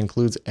free, which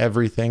includes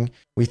everything.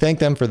 We thank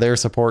them for their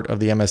support of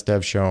the MS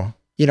Dev Show.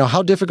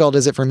 How difficult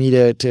is it for me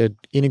to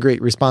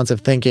integrate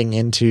responsive thinking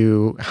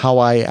into how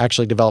I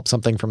actually develop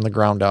something from the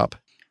ground up?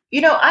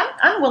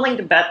 I'm willing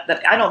to bet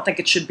that I don't think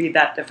it should be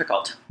that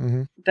difficult.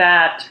 Mm-hmm.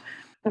 That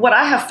what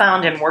I have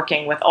found in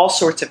working with all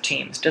sorts of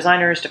teams,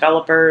 designers,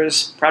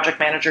 developers, project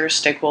managers,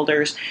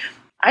 stakeholders,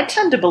 I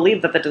tend to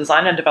believe that the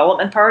design and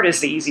development part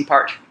is the easy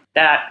part.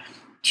 That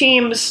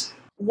teams,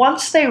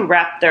 once they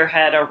wrap their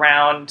head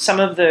around some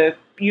of the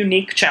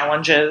unique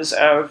challenges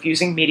of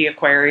using media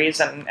queries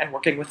and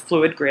working with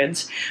fluid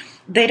grids,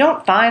 they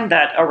don't find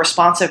that a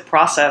responsive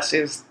process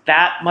is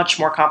that much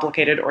more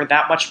complicated or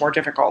that much more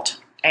difficult.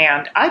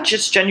 And I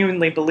just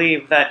genuinely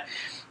believe that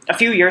a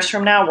few years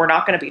from now, we're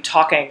not going to be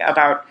talking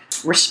about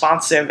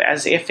responsive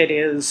as if it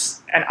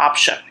is an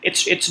option.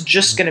 It's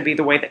just going to be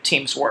the way that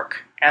teams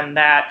work. And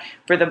that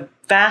for the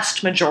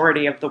vast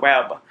majority of the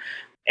web,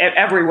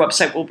 every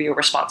website will be a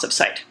responsive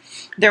site.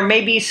 There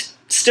may be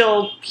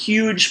still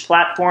huge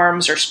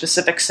platforms or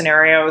specific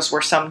scenarios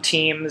where some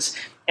teams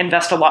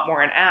invest a lot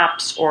more in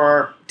apps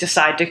or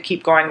decide to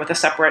keep going with a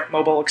separate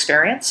mobile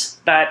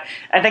experience. But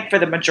I think for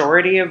the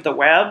majority of the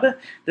web,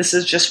 this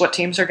is just what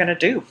teams are going to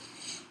do.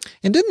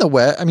 And didn't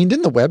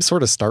the web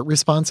sort of start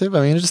responsive?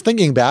 I mean, just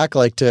thinking back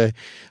like to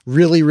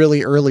really,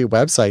 really early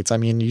websites, I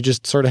mean, you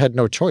just sort of had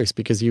no choice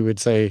because you would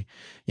say,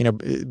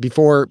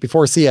 before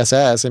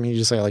CSS, I mean, you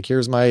just say like,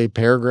 here's my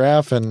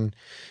paragraph and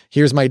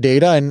here's my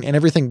data, and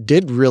everything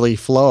did really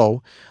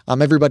flow.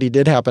 Everybody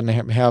did happen to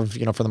have,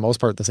 for the most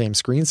part, the same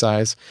screen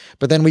size.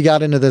 But then we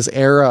got into this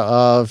era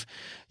of,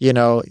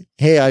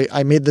 hey,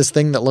 I made this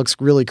thing that looks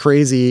really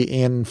crazy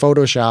in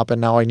Photoshop, and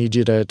now I need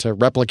you to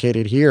replicate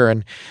it here.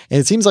 And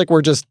it seems like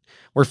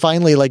we're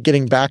finally like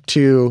getting back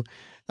to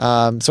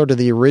sort of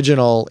the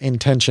original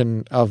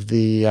intention of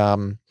the,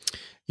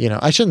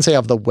 I shouldn't say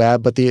of the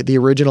web, but the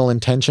original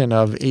intention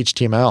of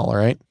HTML,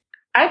 right?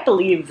 I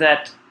believe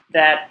that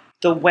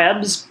the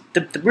web's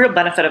the real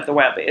benefit of the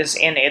web is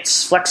in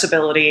its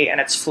flexibility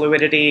and its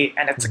fluidity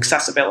and its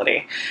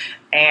accessibility,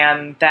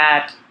 and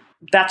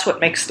that's what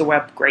makes the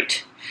web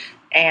great.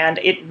 And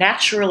it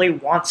naturally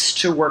wants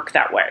to work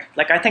that way.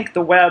 Like, I think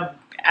the web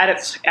at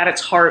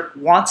its heart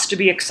wants to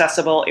be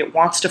accessible. It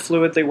wants to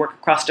fluidly work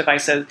across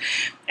devices,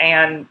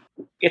 and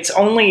it's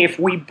only if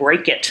we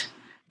break it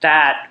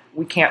that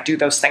we can't do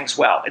those things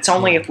well. It's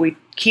only if we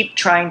keep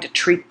trying to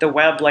treat the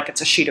web like it's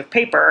a sheet of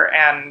paper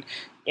and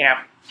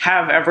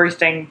have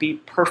everything be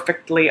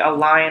perfectly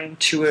aligned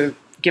to a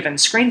given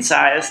screen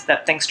size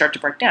that things start to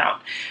break down.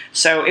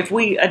 So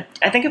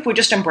I think if we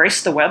just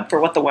embrace the web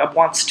for what the web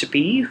wants to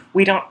be,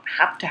 we don't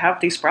have to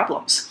have these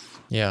problems.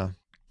 Yeah,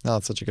 no,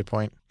 that's such a good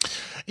point.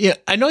 Yeah,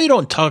 I know you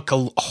don't talk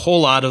a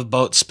whole lot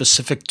about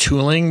specific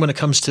tooling when it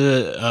comes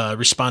to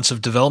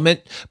responsive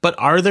development, but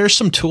are there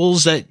some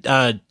tools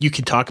that you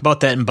can talk about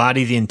that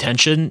embody the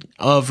intention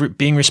of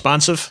being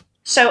responsive?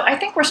 So I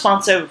think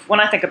responsive, when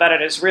I think about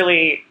it, is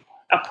really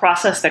a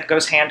process that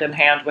goes hand in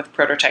hand with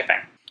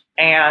prototyping.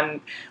 And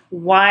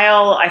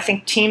while I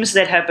think teams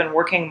that have been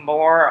working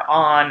more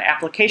on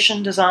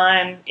application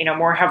design,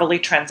 more heavily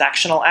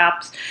transactional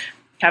apps,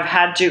 have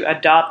had to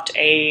adopt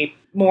a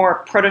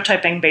more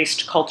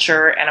prototyping-based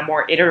culture and a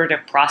more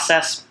iterative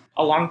process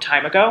a long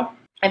time ago,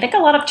 I think a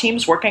lot of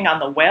teams working on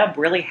the web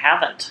really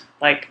haven't.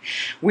 Like,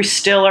 we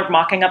still are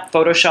mocking up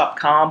Photoshop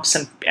comps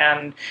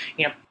and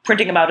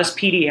printing them out as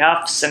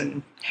PDFs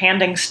and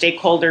handing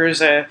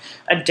stakeholders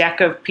a deck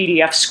of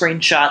PDF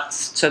screenshots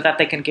so that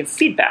they can give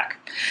feedback.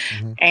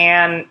 Mm-hmm.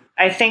 And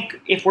I think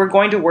if we're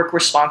going to work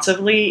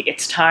responsively,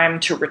 it's time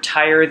to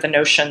retire the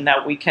notion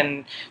that we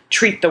can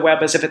treat the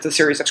web as if it's a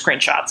series of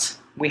screenshots.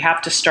 We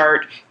have to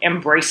start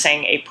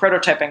embracing a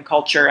prototyping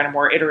culture and a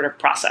more iterative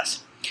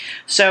process.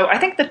 So I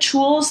think the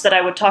tools that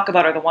I would talk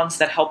about are the ones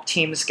that help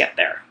teams get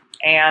there.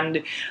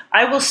 And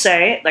I will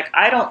say,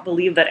 I don't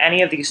believe that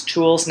any of these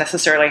tools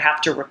necessarily have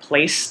to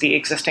replace the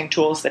existing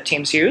tools that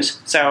teams use.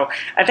 So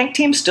I think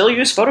teams still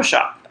use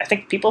Photoshop. I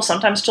think people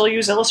sometimes still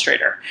use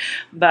Illustrator.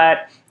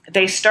 But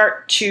they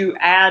start to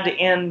add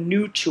in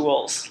new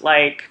tools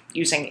like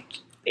using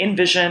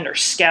InVision or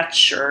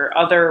Sketch or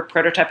other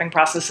prototyping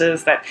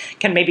processes that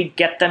can maybe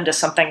get them to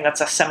something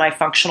that's a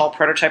semi-functional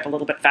prototype a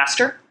little bit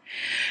faster.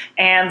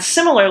 And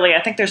similarly,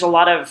 I think there's a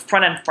lot of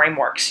front-end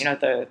frameworks,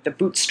 the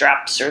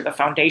bootstraps or the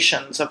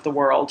foundations of the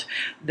world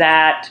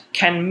that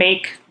can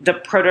make the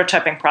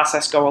prototyping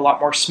process go a lot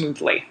more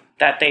smoothly,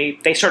 that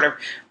they sort of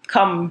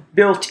come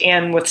built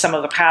in with some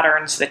of the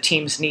patterns that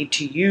teams need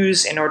to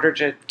use in order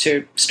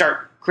to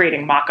start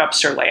creating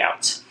mock-ups or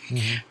layouts.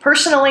 Mm-hmm.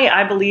 Personally,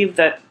 I believe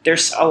that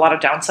there's a lot of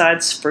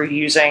downsides for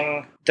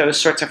using those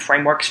sorts of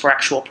frameworks for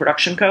actual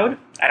production code.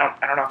 I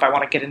don't know if I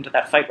want to get into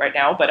that fight right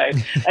now, but I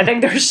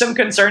think there's some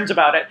concerns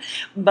about it.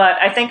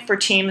 But I think for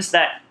teams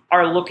that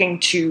are looking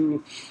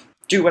to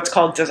do what's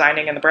called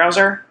designing in the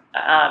browser,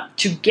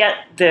 to get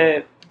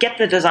the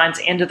designs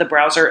into the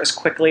browser as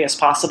quickly as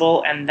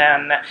possible and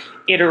then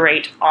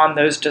iterate on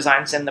those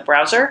designs in the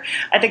browser,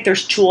 I think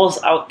there's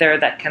tools out there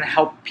that can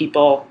help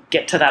people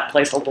get to that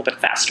place a little bit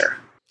faster.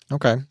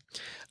 Okay.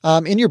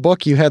 In your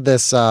book, you had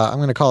this, I'm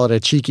going to call it a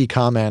cheeky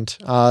comment.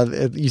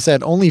 You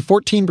said only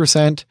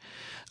 14%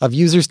 of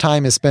users'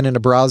 time is spent in a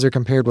browser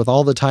compared with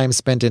all the time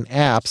spent in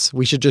apps.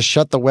 We should just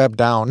shut the web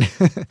down.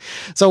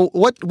 So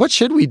what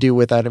should we do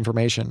with that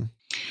information?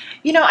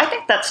 I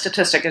think that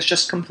statistic is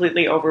just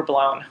completely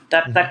overblown.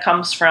 That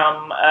comes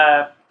from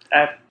a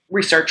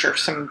researcher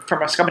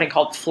from a company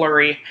called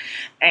Flurry.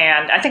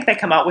 And I think they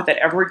come out with it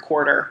every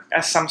quarter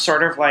as some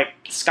sort of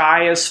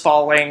sky is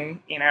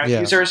falling,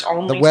 users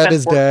only. The web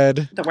is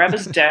dead. The web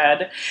is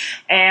dead.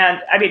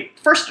 And I mean,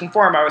 first and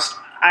foremost,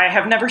 I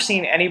have never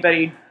seen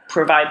anybody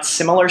provide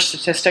similar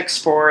statistics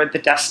for the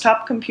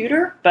desktop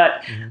computer,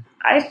 but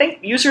I think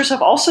users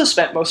have also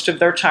spent most of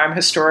their time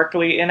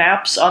historically in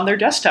apps on their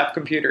desktop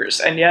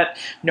computers, and yet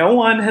no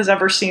one has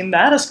ever seen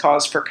that as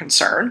cause for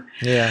concern.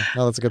 Yeah,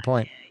 no, that's a good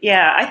point.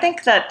 Yeah, I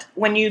think that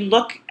when you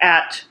look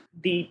at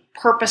the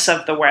purpose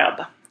of the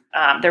web,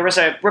 there was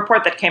a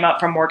report that came out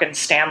from Morgan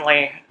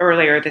Stanley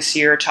earlier this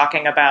year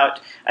talking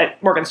about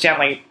Morgan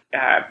Stanley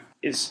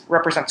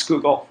represents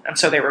Google, and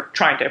so they were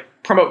trying to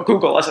promote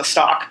Google as a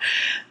stock.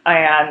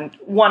 And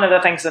one of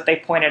the things that they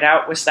pointed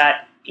out was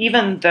that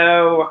even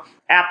though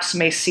apps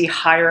may see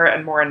higher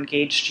and more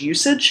engaged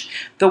usage,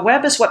 the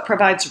web is what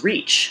provides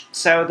reach.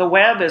 So the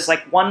web is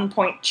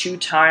 1.2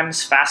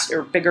 times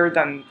faster, bigger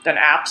than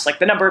apps.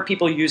 The number of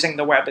people using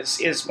the web is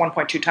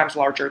 1.2 times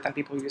larger than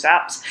people who use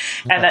apps.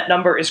 Okay. And that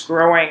number is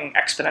growing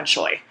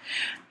exponentially.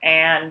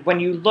 And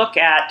when you look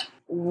at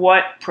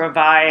what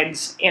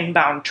provides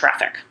inbound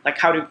traffic,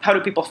 how do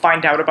people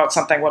find out about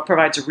something? What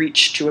provides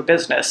reach to a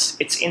business?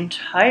 It's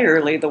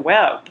entirely the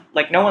web.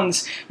 No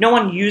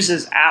one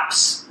uses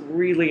apps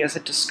really as a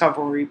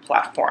discovery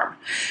platform.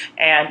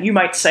 And you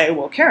might say,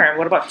 well, Karen,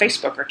 what about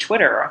Facebook or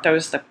Twitter? Aren't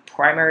those the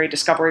primary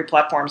discovery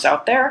platforms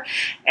out there?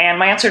 And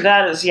my answer to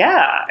that is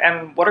yeah.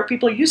 And what are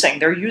people using?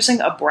 They're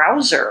using a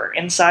browser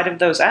inside of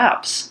those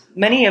apps.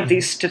 Many of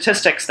these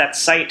statistics that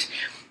cite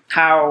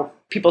how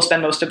people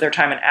spend most of their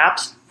time in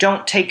apps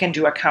don't take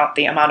into account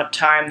the amount of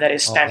time that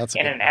is spent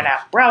in an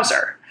app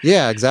browser.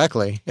 Yeah,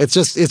 exactly. It's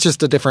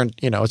just a different,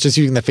 it's just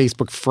using the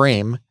Facebook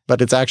frame, but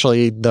it's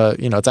actually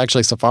it's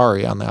actually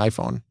Safari on the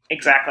iPhone.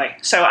 Exactly.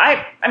 So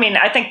I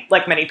think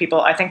like many people,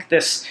 I think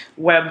this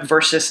web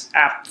versus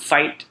app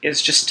fight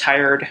is just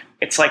tired.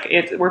 It's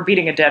we're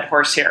beating a dead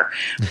horse here.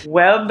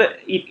 Web,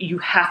 you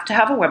have to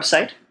have a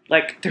website.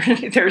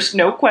 There's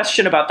no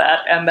question about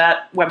that, and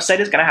that website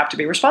is going to have to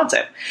be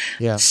responsive.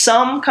 Yeah.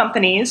 Some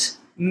companies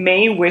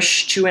may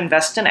wish to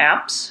invest in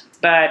apps,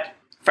 but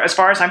as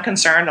far as I'm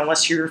concerned,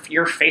 unless you're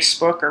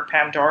Facebook or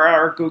Pandora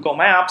or Google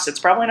Maps, it's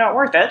probably not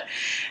worth it.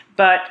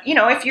 But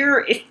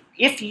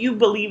if you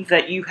believe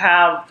that you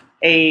have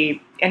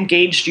a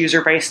engaged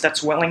user base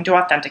that's willing to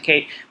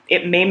authenticate,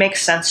 it may make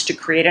sense to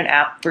create an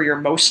app for your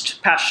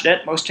most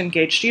passionate, most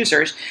engaged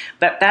users,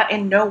 but that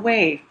in no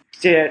way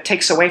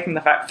takes away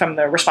from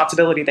the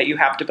responsibility that you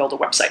have to build a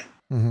website.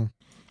 Mm-hmm.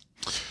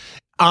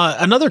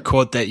 Another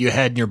quote that you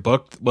had in your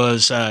book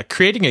was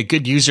creating a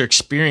good user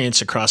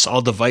experience across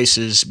all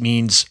devices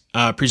means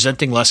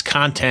presenting less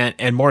content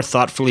and more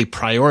thoughtfully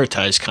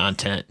prioritize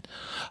content.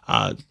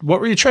 What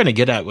were you trying to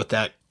get at with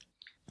that?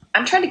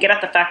 I'm trying to get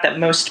at the fact that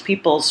most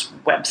people's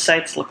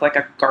websites look like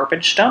a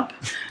garbage dump,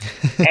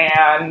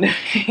 and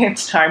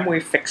it's time we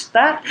fixed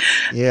that.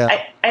 Yeah.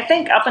 I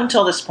think up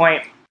until this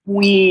point,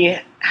 we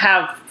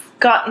have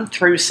gotten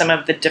through some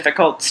of the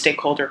difficult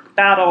stakeholder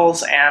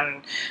battles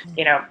and,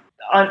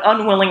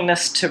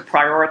 unwillingness to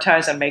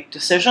prioritize and make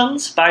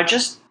decisions by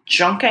just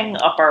junking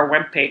up our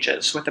web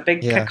pages with a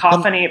big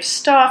cacophony of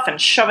stuff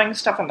and shoving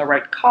stuff in the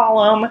right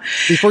column.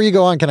 Before you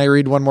go on, can I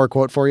read one more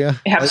quote for you?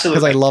 Absolutely.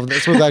 Because I love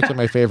this. Was actually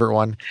my favorite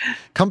one.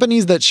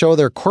 Companies that show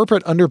their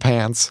corporate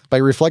underpants by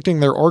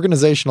reflecting their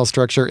organizational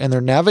structure and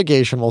their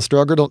navigation will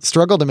struggle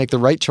to make the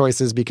right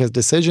choices because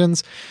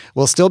decisions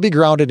will still be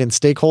grounded in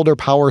stakeholder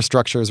power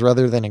structures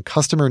rather than in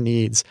customer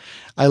needs.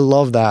 I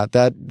love that.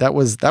 That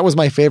was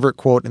my favorite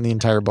quote in the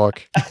entire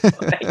book.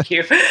 Thank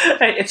you.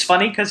 It's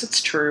funny because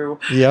it's true.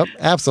 Yep,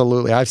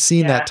 absolutely. I've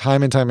seen that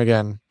time and time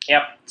again.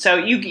 Yep. So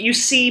you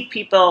see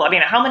people, I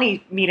mean, how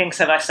many meetings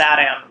have I sat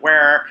in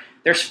where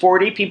there's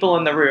 40 people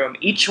in the room,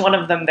 each one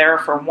of them there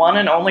for one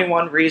and only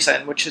one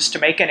reason, which is to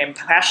make an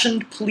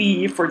impassioned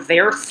plea for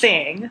their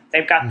thing.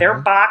 They've got their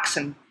box,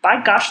 and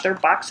by gosh, their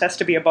box has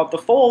to be above the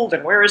fold,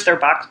 and where is their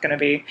box going to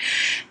be?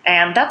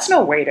 And that's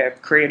no way to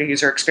create a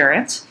user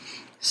experience.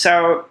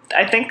 So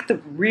I think the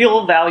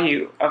real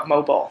value of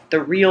mobile, the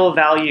real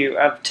value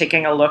of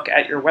taking a look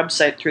at your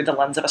website through the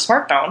lens of a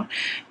smartphone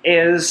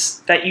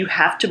is that you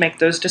have to make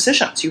those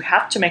decisions. You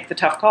have to make the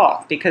tough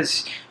call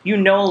because you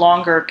no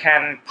longer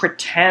can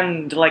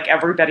pretend like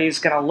everybody's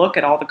going to look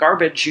at all the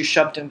garbage you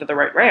shoved into the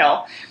right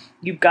rail.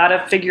 You've got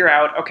to figure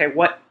out, okay,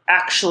 what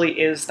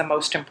actually is the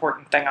most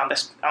important thing on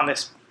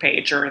this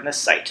page or in this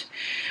site.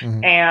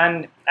 Mm-hmm.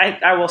 And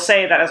I will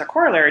say that as a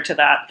corollary to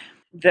that,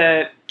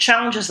 the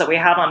challenges that we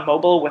have on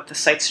mobile with the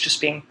sites just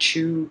being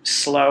too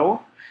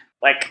slow,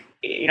 like,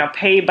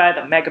 pay by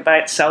the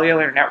megabyte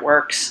cellular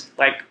networks,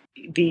 like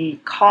the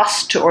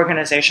cost to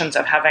organizations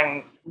of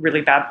having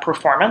really bad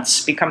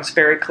performance becomes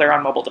very clear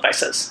on mobile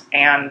devices.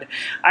 And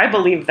I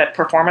believe that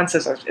performance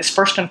is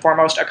first and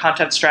foremost a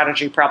content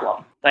strategy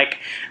problem. Like,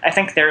 I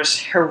think there's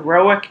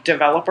heroic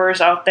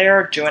developers out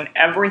there doing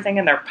everything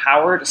in their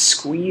power to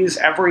squeeze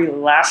every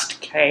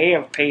last K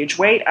of page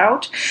weight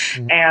out.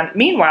 Mm-hmm. And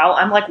meanwhile,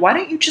 I'm like, why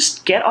don't you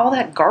just get all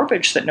that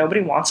garbage that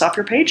nobody wants off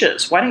your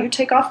pages? Why don't you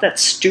take off that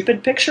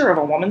stupid picture of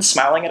a woman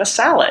smiling at a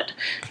salad?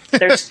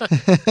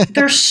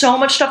 There's so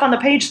much stuff on the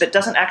page that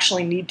doesn't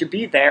actually need to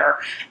be there.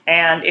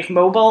 And if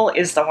mobile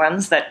is the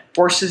lens that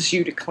forces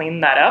you to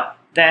clean that up,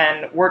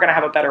 then we're going to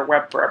have a better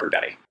web for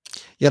everybody.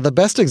 Yeah, the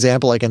best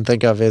example I can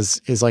think of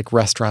is like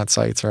restaurant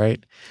sites,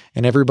 right?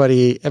 And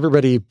everybody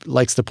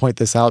likes to point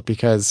this out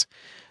because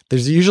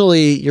there's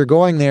usually, you're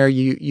going there,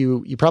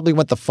 you probably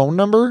want the phone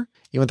number,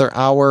 you want their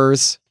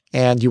hours,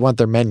 and you want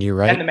their menu,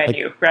 right? And the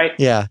menu, right?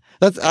 Yeah,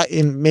 that's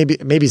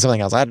maybe something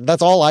else.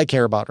 That's all I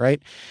care about,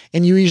 right?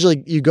 And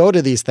you go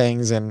to these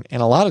things, and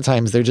a lot of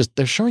times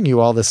they're showing you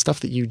all this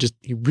stuff that you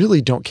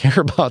really don't care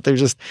about. They're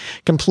just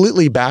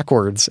completely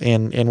backwards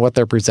in what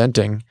they're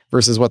presenting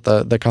versus what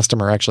the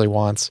customer actually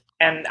wants.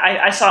 And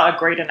I saw a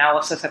great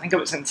analysis. I think it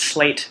was in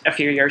Slate a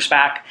few years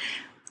back,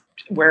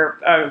 where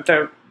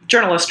the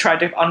journalist tried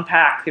to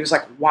unpack. He was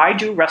like, "Why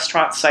do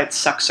restaurant sites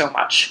suck so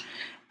much?"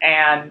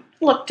 And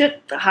looked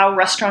at how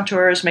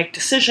restaurateurs make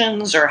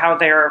decisions, or how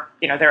they're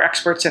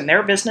experts in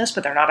their business,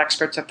 but they're not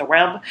experts at the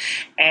web,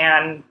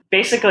 and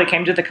basically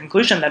came to the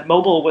conclusion that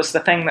mobile was the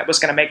thing that was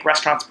going to make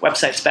restaurants'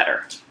 websites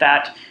better.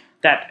 That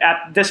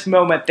at this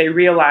moment they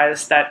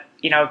realized that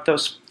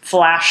those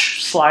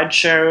flash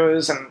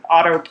slideshows and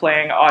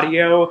auto-playing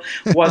audio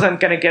wasn't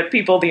going to get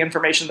people the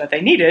information that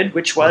they needed,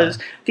 which was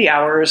the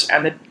hours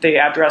and the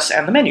address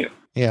and the menu.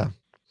 Yeah.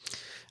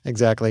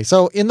 Exactly.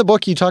 So in the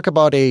book, you talk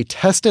about a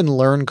test and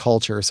learn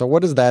culture. So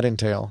what does that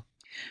entail?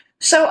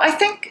 So I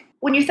think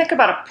when you think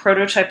about a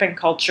prototyping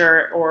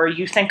culture, or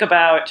you think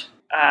about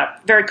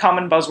very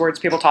common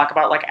buzzwords people talk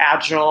about like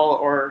agile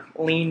or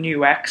lean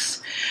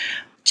UX,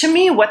 to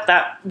me, what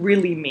that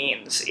really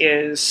means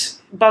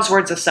is,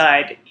 buzzwords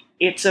aside,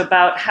 it's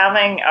about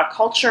having a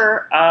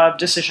culture of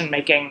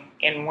decision-making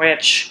in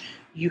which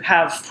you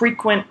have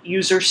frequent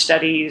user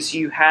studies,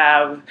 you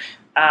have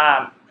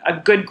a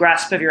good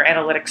grasp of your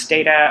analytics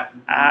data.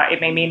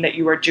 It may mean that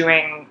you are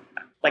doing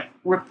like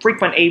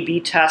frequent A/B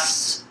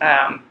tests.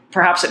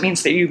 Perhaps it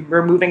means that you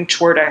are moving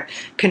toward a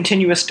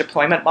continuous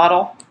deployment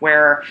model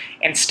where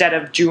instead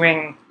of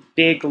doing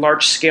big,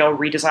 large-scale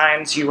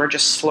redesigns, you are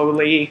just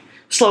slowly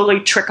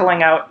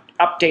trickling out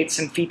updates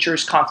and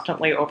features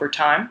constantly over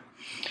time.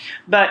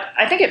 But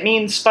I think it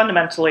means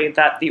fundamentally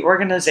that the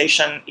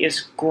organization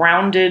is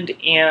grounded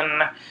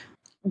in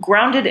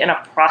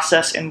a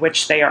process in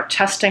which they are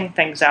testing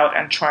things out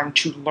and trying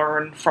to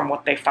learn from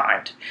what they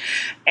find.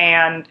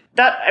 And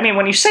that, I mean,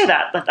 when you say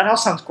that all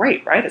sounds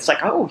great, right? It's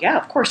like, oh yeah,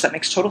 of course, that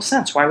makes total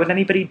sense. Why would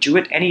anybody do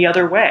it any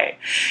other way?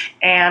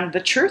 And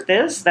the truth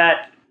is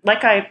that,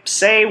 like I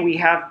say, we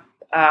have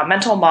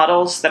mental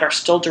models that are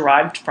still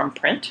derived from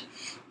print.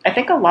 I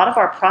think a lot of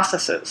our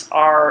processes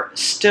are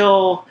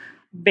still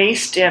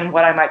based in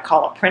what I might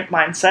call a print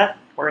mindset,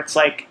 where it's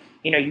like,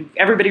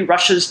 everybody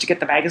rushes to get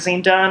the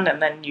magazine done,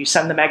 and then you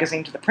send the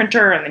magazine to the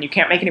printer, and then you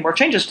can't make any more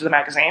changes to the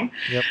magazine.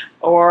 Yep.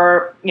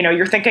 Or,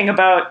 you're thinking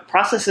about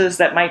processes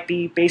that might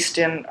be based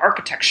in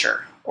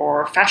architecture,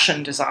 or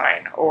fashion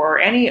design or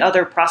any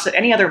other process,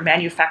 any other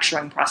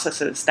manufacturing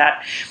processes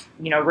that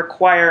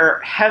require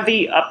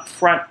heavy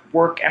upfront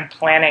work and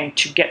planning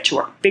to get to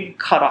a big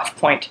cutoff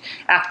point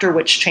after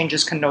which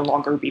changes can no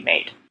longer be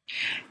made,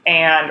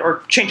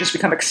 or changes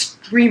become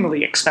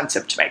extremely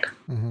expensive to make.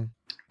 Mm-hmm.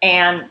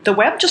 And the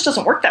web just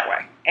doesn't work that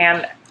way.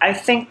 And I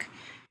think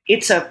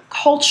it's a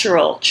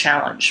cultural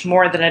challenge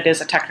more than it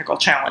is a technical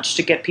challenge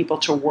to get people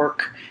to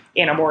work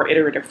in a more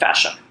iterative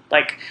fashion.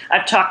 Like,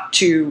 I've talked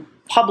to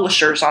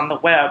publishers on the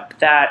web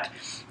that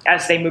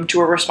as they moved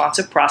to a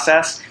responsive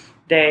process,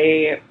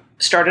 they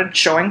started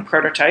showing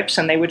prototypes,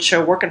 and they would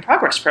show work in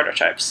progress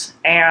prototypes.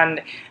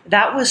 And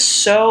that was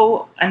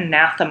so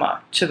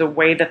anathema to the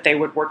way that they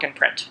would work in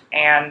print.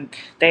 And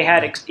they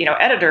had,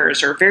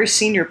 editors or very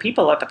senior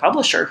people at the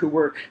publisher who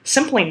were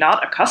simply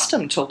not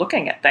accustomed to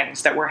looking at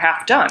things that were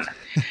half done.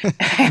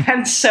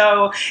 And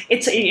so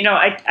it's,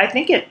 I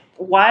think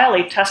while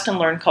a test and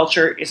learn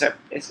culture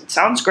it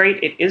sounds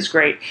great, it is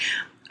great.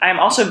 I'm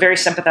also very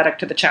sympathetic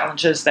to the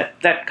challenges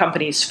that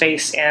companies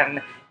face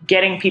in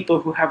getting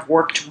people who have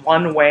worked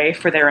one way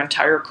for their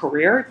entire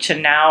career to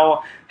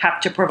now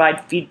have to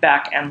provide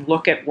feedback and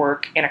look at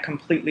work in a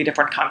completely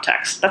different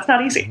context. That's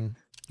not easy.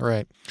 Mm-hmm.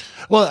 Right.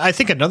 Well, I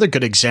think another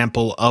good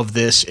example of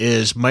this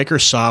is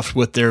Microsoft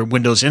with their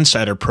Windows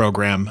Insider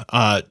program.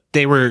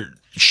 They were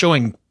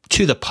showing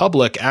to the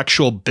public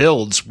actual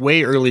builds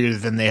way earlier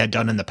than they had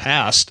done in the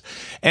past.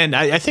 And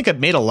I think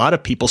it made a lot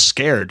of people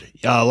scared.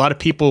 A lot of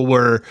people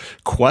were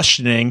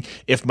questioning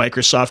if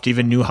Microsoft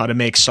even knew how to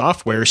make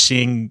software,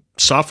 seeing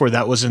software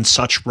that was in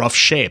such rough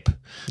shape.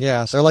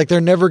 Yeah, they're like,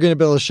 they're never going to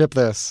be able to ship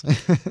this.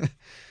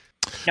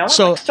 No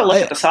one likes to look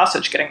at the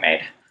sausage getting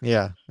made.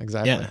 Yeah,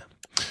 exactly. Yeah.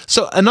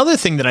 So another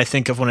thing that I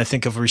think of when I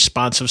think of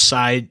responsive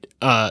side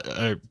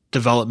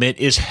development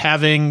is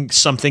having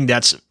something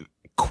that's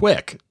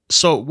quick.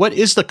 So what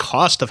is the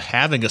cost of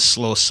having a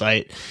slow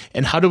site,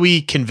 and how do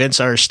we convince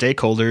our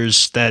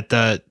stakeholders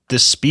that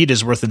this speed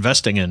is worth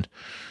investing in?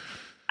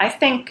 I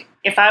think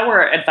if I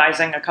were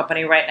advising a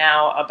company right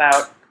now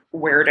about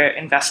where to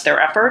invest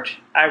their effort,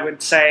 I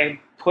would say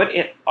put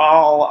it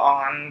all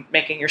on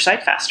making your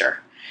site faster.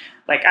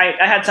 Like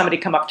I had somebody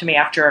come up to me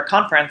after a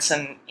conference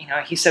and,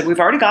 he said, we've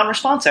already gone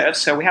responsive.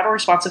 So we have a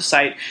responsive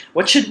site.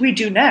 What should we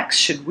do next?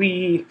 Should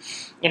we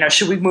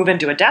move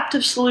into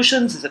adaptive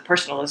solutions? Is it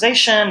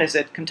personalization? Is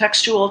it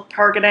contextual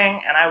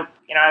targeting? And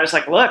I was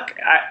like, look,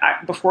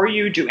 I before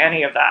you do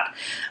any of that,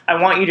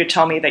 I want you to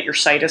tell me that your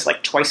site is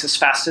like twice as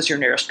fast as your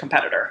nearest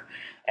competitor.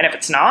 And if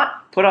it's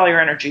not, put all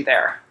your energy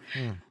there.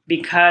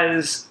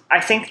 Because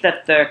I think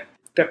that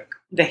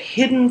the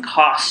hidden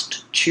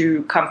cost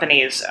to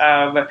companies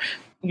of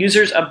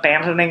users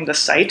abandoning the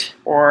site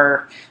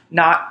or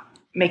not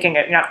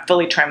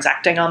fully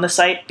transacting on the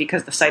site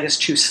because the site is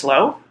too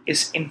slow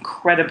is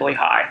incredibly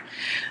high.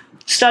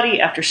 Study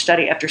after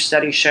study after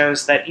study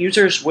shows that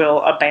users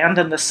will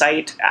abandon the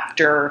site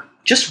after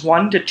just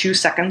 1 to 2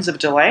 seconds of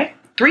delay,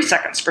 3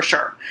 seconds for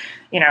sure.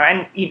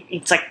 And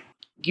it's like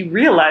you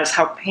realize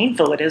how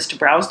painful it is to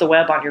browse the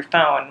web on your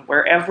phone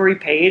where every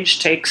page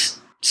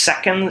takes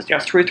seconds,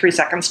 2 or 3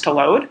 seconds to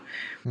load.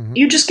 Mm-hmm.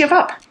 You just give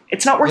up.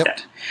 It's not worth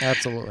it.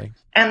 Absolutely.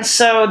 And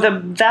so the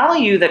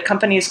value that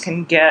companies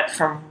can get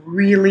from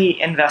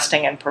really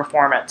investing in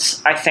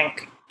performance, I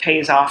think,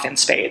 pays off in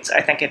spades.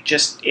 I think it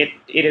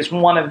is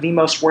one of the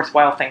most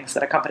worthwhile things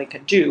that a company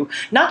can do,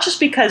 not just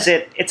because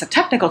it's a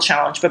technical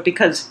challenge, but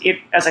because it,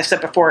 as I said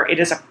before, it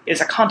is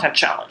a content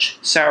challenge.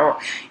 So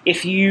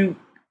if you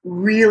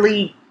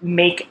really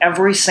make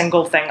every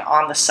single thing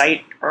on the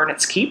site earn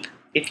its keep,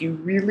 if you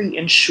really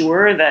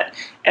ensure that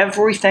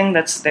everything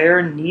that's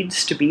there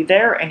needs to be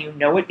there and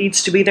it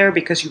needs to be there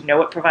because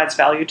it provides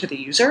value to the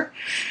user,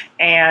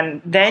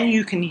 and then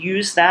you can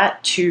use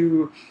that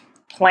to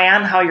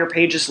plan how your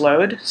pages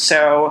load.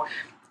 So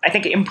I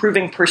think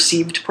improving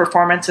perceived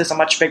performance is a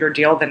much bigger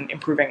deal than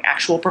improving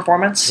actual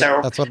performance. Yeah,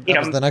 that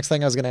was the next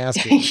thing I was going to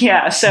ask you.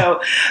 Yeah,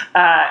 so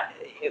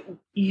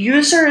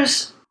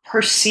users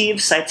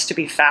perceive sites to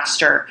be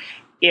faster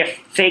if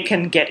they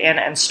can get in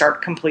and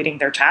start completing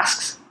their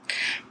tasks.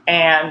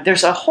 And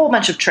there's a whole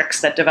bunch of tricks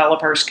that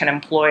developers can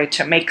employ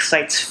to make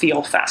sites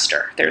feel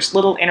faster. There's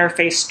little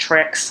interface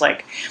tricks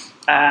like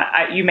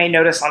you may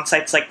notice on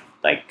sites like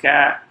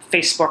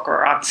Facebook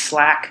or on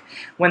Slack.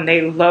 When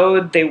they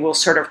load, they will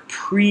sort of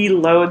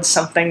preload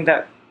something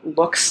that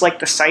looks like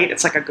the site.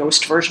 It's like a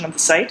ghost version of the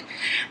site.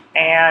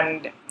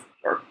 And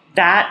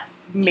that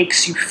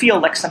makes you feel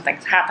like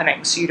something's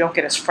happening, so you don't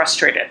get as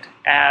frustrated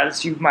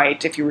as you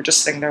might if you were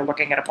just sitting there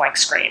looking at a blank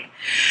screen.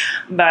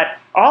 But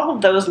all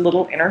of those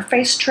little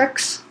interface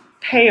tricks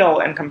pale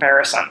in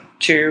comparison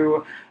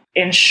to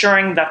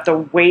ensuring that the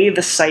way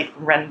the site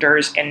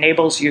renders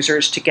enables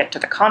users to get to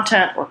the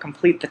content or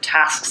complete the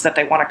tasks that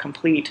they want to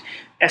complete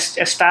as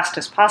fast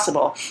as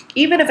possible,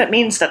 even if it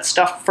means that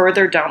stuff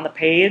further down the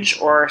page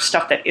or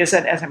stuff that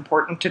isn't as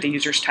important to the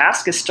user's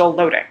task is still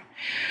loading.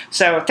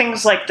 So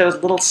things like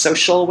those little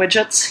social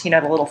widgets,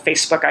 the little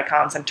Facebook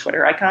icons and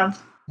Twitter icons,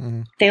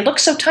 they look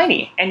so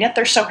tiny, and yet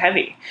they're so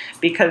heavy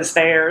because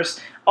there's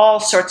all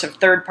sorts of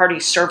third-party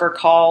server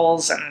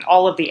calls and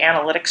all of the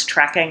analytics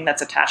tracking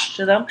that's attached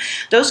to them,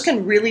 those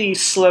can really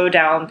slow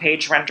down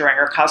page rendering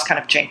or cause kind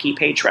of janky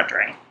page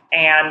rendering.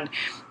 And,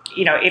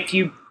 if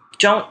you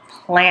don't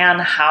plan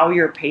how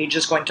your page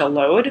is going to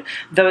load,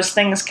 those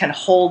things can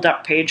hold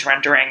up page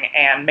rendering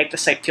and make the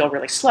site feel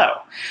really slow.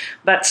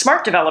 But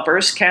smart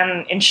developers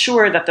can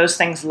ensure that those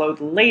things load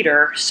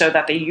later so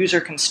that the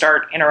user can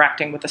start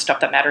interacting with the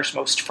stuff that matters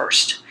most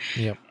first.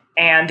 Yep.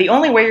 And the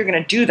only way you're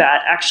going to do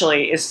that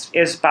actually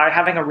is by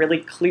having a really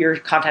clear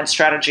content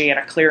strategy and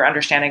a clear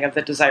understanding of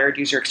the desired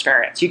user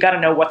experience. You got to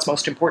know what's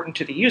most important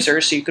to the user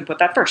so you could put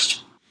that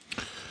first.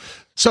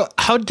 So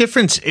how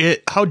different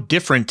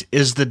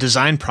is the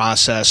design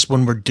process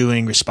when we're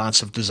doing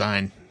responsive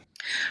design?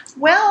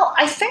 Well,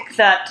 I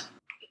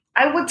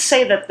would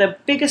say that the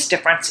biggest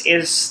difference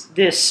is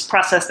this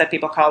process that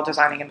people call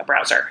designing in the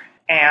browser.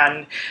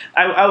 And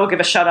I will give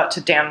a shout out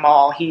to Dan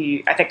Mall.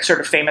 He, I think, sort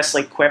of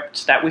famously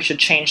quipped that we should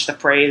change the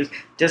phrase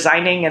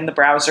designing in the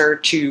browser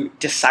to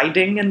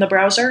deciding in the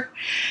browser.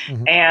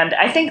 Mm-hmm. And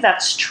I think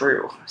that's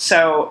true.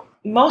 So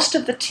most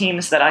of the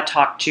teams that I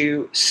talk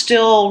to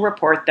still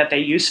report that they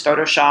use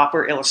Photoshop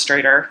or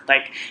Illustrator.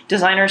 Like,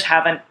 designers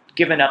haven't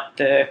given up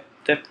the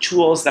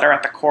tools that are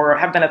at the core,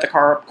 have been at the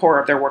core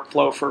of their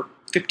workflow for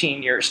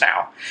 15 years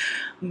now.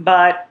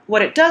 But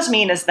what it does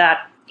mean is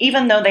that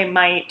even though they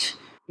might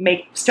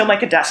still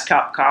make a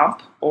desktop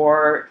comp,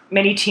 or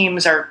many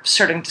teams are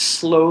starting to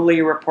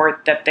slowly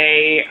report that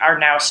they are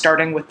now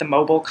starting with the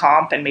mobile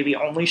comp and maybe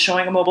only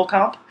showing a mobile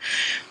comp,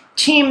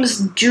 teams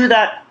do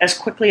that as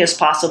quickly as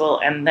possible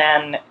and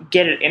then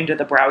get it into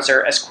the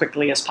browser as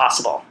quickly as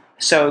possible.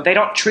 So they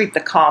don't treat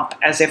the comp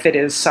as if it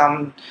is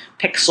some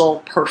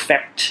pixel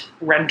perfect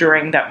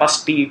rendering that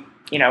must be,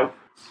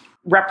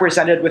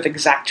 represented with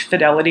exact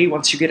fidelity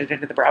once you get it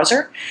into the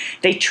browser.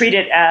 They treat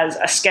it as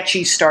a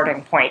sketchy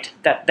starting point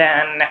that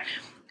then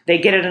they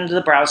get it into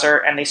the browser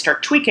and they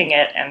start tweaking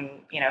it and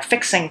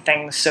fixing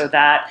things so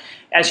that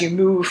as you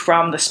move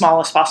from the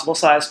smallest possible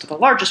size to the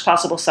largest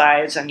possible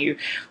size and you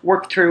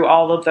work through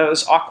all of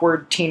those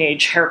awkward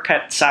teenage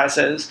haircut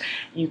sizes,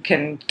 you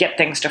can get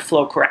things to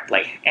flow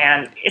correctly.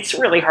 And it's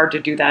really hard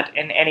to do that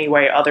in any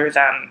way other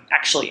than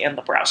actually in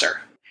the browser.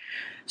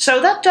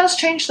 So that does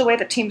change the way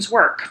that teams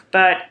work.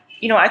 But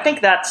I think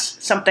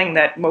that's something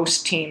that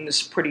most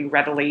teams pretty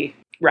readily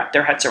wrap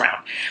their heads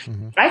around.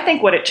 Mm-hmm. I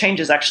think what it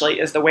changes actually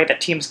is the way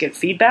that teams give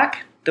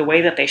feedback, the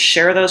way that they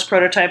share those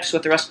prototypes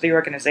with the rest of the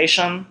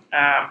organization.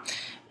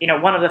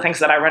 One of the things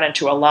that I run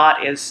into a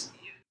lot is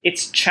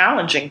it's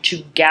challenging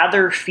to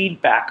gather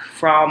feedback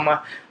from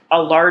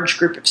a large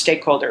group of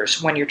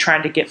stakeholders when you're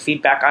trying to get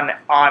feedback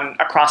on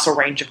across a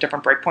range of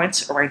different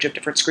breakpoints, a range of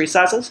different screen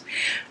sizes.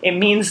 It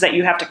means that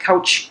you have to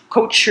coach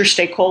your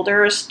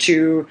stakeholders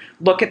to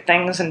look at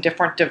things in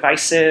different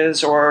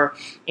devices or,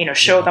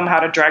 show them how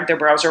to drag their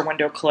browser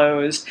window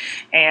closed.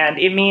 And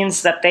it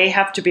means that they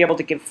have to be able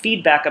to give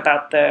feedback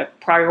about the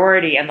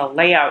priority and the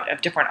layout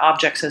of different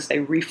objects as they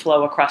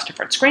reflow across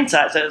different screen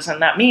sizes.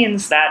 And that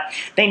means that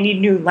they need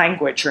new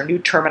language or new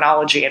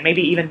terminology and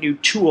maybe even new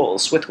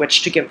tools with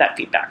which to give that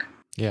feedback.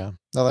 Yeah,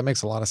 no, that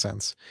makes a lot of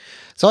sense.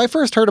 So I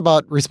first heard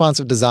about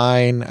responsive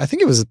design, I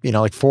think it was,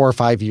 like 4 or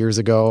 5 years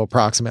ago,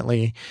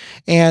 approximately.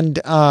 And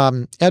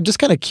I'm just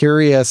kind of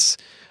curious,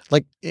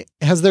 like,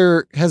 has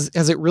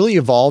it really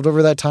evolved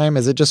over that time?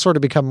 Has it just sort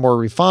of become more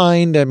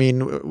refined? I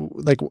mean,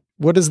 like,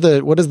 what is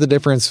the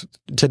difference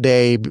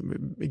today,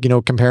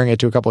 comparing it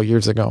to a couple of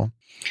years ago?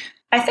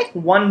 I think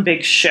one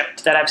big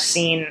shift that I've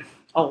seen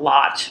a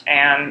lot,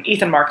 and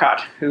Ethan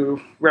Marcotte,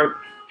 who wrote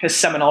his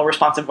seminal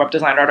responsive web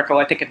design article,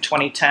 I think in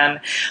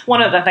 2010,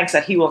 one of the things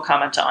that he will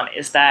comment on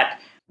is that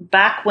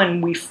back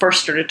when we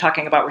first started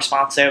talking about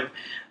responsive,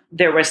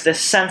 there was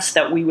this sense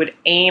that we would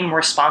aim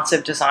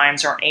responsive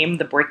designs or aim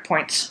the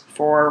breakpoints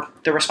for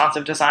the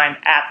responsive design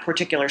at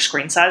particular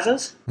screen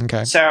sizes.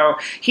 Okay. So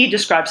he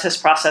describes his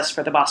process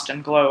for the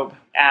Boston Globe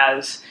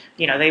as,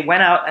 they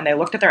went out and they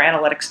looked at their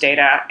analytics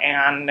data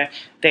and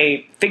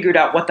they figured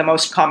out what the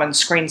most common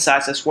screen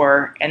sizes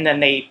were, and then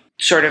they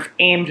sort of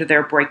aimed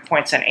their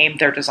breakpoints and aimed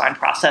their design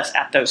process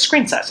at those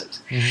screen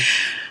sizes. Mm-hmm.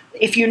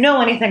 If you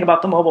know anything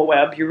about the mobile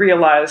web, you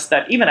realize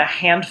that even a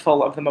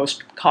handful of the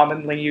most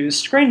commonly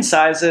used screen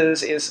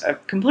sizes is a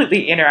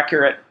completely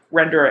inaccurate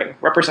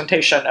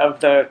representation of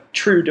the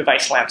true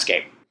device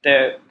landscape.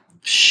 The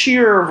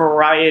sheer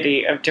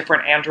variety of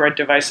different Android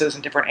devices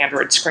and different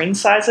Android screen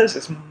sizes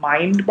is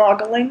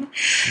mind-boggling.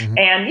 Mm-hmm.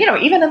 And,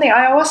 even in the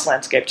iOS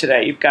landscape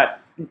today, you've got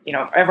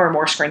ever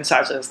more screen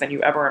sizes than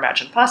you ever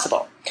imagined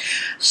possible.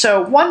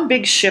 So one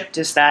big shift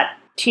is that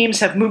teams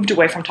have moved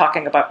away from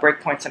talking about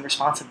breakpoints and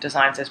responsive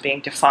designs as being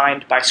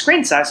defined by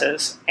screen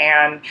sizes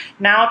and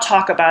now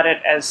talk about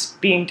it as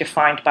being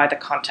defined by the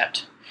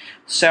content.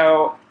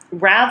 So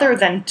rather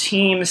than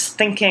teams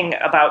thinking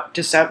about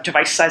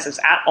device sizes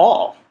at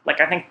all,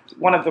 like I think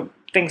one of the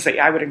things that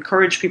I would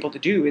encourage people to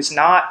do is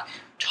not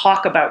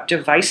talk about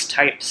device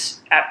types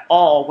at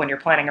all when you're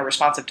planning a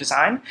responsive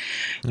design.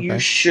 Okay. You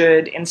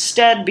should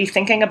instead be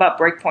thinking about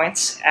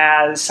breakpoints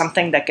as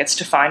something that gets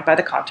defined by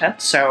the content.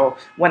 So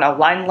when a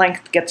line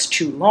length gets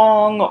too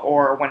long,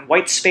 or when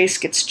white space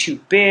gets too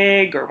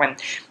big, or when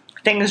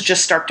things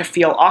just start to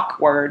feel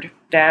awkward,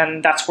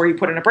 then that's where you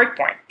put in a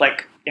breakpoint.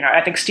 Like,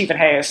 I think Stephen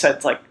Hay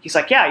said, he's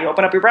like, yeah, you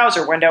open up your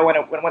browser window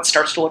when it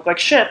starts to look like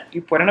shit,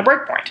 you put in a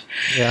breakpoint.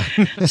 Yeah.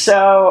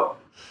 So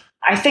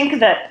I think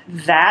that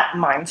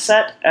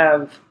mindset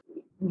of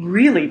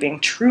really being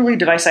truly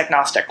device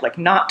agnostic,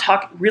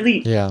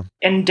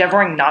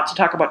 endeavoring not to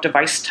talk about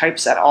device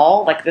types at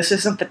all. Like, this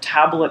isn't the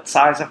tablet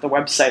size of the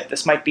website.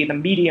 This might be the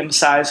medium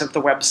size of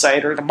the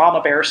website or the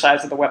mama bear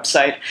size of the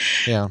website.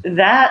 Yeah.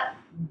 That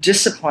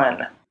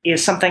discipline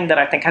is something that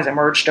I think has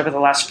emerged over the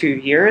last few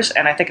years,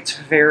 and I think it's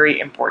very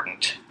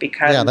important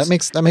because that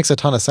makes a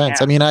ton of sense.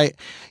 Yeah. I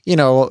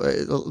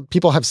mean,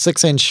 people have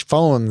 6-inch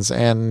phones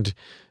and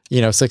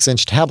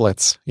 6-inch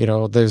tablets.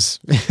 There's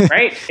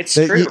right. It's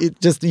true.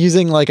 Just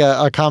using like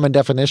a common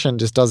definition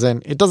just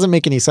doesn't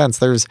make any sense.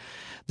 There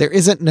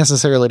isn't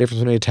necessarily a difference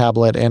between a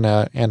tablet and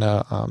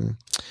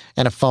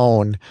a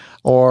phone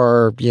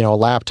or a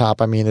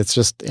laptop. I mean, it's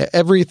just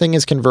everything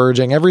is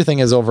converging, everything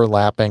is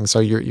overlapping. So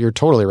you're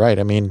totally right.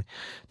 I mean,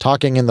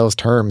 talking in those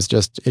terms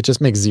it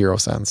just makes zero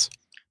sense.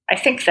 I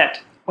think that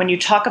when you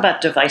talk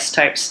about device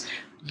types,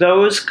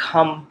 those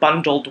come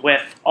bundled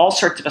with all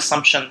sorts of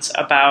assumptions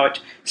about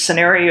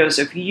scenarios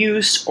of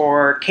use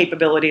or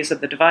capabilities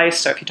of the device.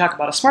 So if you talk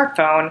about a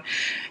smartphone,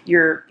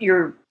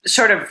 you're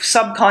sort of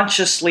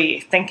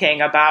subconsciously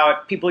thinking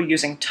about people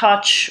using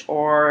touch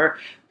or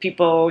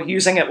people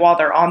using it while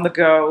they're on the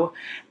go.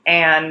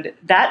 And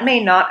that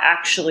may not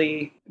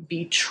actually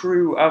be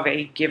true of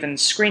a given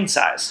screen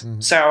size.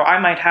 Mm-hmm. So I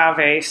might have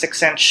a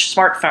 6-inch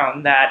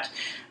smartphone that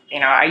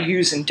I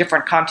use in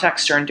different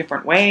contexts or in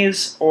different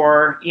ways,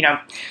 or,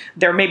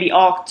 there may be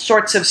all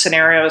sorts of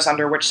scenarios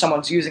under which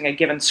someone's using a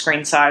given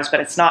screen size, but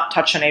it's not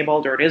touch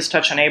enabled, or it is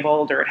touch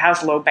enabled, or it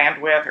has low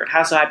bandwidth, or it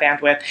has high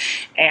bandwidth.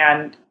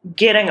 And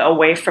getting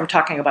away from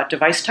talking about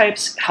device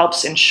types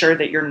helps ensure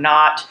that you're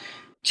not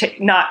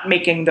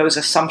making those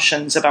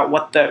assumptions about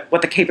what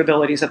the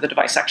capabilities of the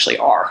device actually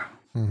are.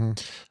 Mm-hmm.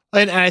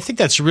 And I think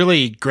that's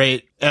really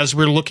great as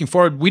we're looking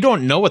forward. We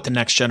don't know what the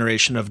next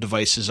generation of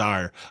devices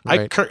are.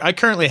 Right. I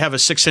currently have a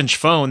 6-inch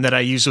phone that I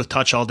use with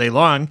touch all day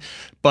long,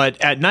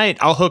 but at night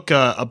I'll hook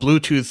a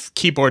Bluetooth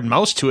keyboard and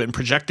mouse to it and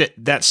project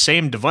that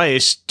same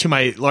device to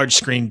my large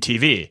screen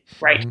TV.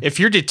 Right. If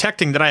you're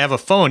detecting that I have a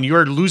phone,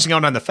 you're losing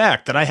out on the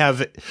fact that I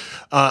have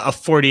a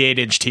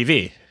 48-inch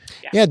TV.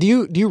 Yeah.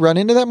 Do you run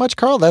into that much,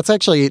 Carl? That's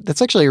actually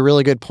a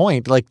really good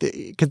point. Like,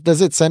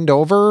 does it send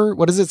over?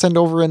 What does it send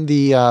over in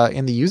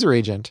the user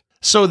agent?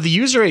 So the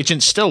user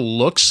agent still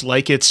looks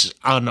like it's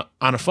on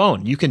a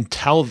phone. You can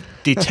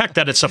detect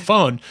that it's a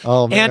phone.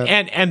 Oh, man.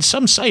 And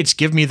some sites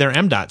give me their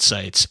MDOT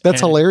sites. That's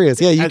hilarious.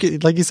 Yeah, you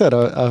could, like you said,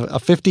 a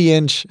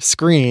 50-inch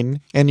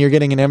screen, and you're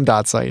getting an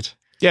MDOT site.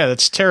 Yeah,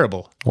 that's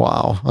terrible.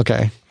 Wow.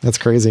 Okay, that's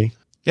crazy.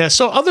 Yeah.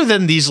 So other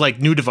than these like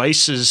new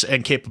devices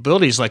and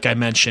capabilities, like I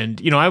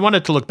mentioned, I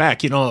wanted to look back,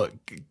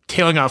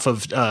 tailing off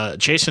of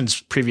Jason's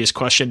previous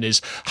question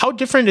is how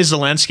different is the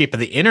landscape of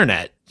the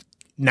internet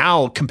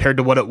now compared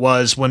to what it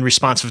was when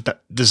responsive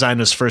design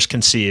was first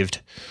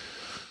conceived?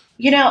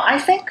 I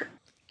think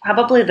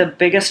probably the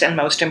biggest and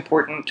most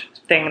important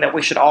thing that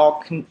we should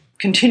all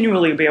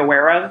continually be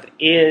aware of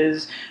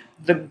is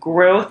the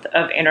growth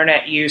of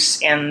internet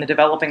use in the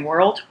developing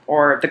world,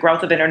 or the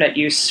growth of internet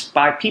use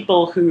by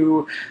people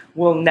who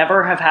will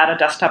never have had a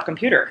desktop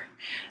computer.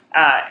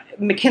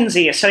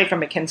 McKinsey, a study from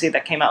McKinsey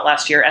that came out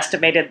last year,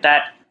 estimated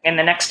that in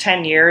the next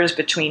 10 years,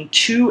 between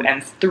 2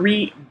 and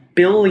 3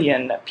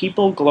 billion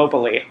people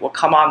globally will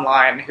come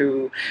online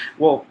who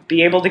will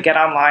be able to get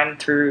online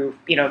through,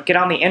 get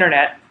on the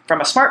internet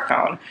from a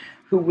smartphone,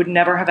 who would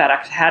never have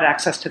had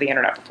access to the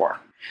internet before.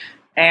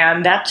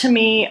 And that, to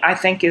me, I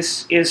think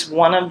is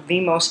one of the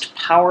most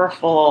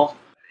powerful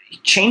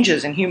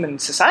changes in human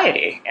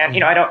society.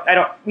 And I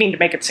don't mean to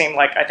make it seem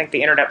like I think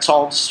the internet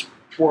solves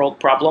world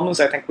problems.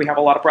 I think we have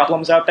a lot of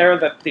problems out there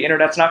that the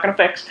internet's not going to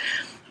fix.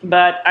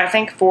 But I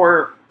think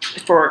for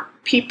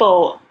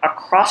people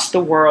across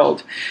the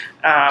world,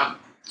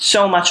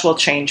 so much will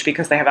change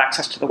because they have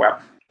access to the web.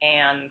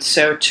 And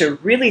so to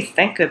really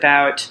think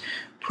about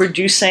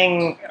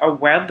producing a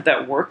web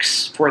that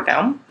works for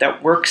them,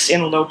 that works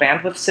in low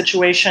bandwidth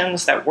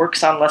situations, that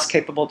works on less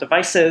capable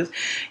devices,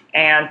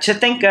 and to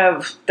think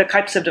of the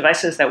types of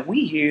devices that we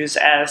use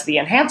as the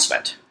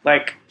enhancement.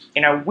 Like,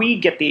 we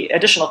get the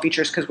additional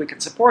features because we can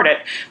support it,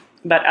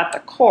 but at the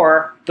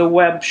core, the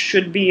web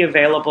should be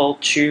available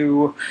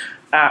to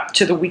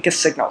the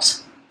weakest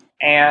signals.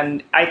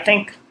 And I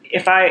think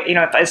as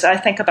I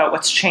think about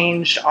what's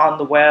changed on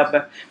the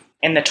web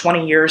in the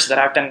 20 years that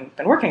I've been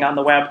working on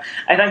the web,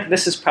 I think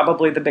this is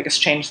probably the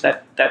biggest change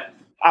that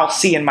I'll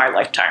see in my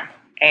lifetime.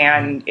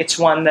 And it's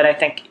one that I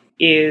think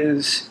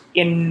is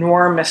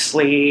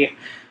enormously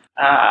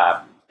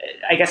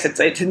I guess it's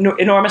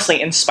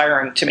enormously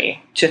inspiring to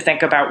me to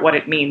think about what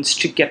it means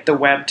to get the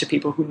web to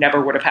people who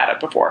never would have had it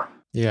before.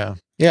 Yeah.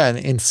 Yeah. And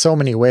in so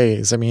many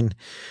ways. I mean,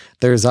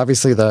 there's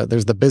obviously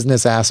there's the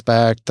business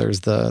aspect,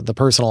 there's the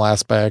personal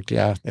aspect.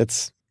 Yeah.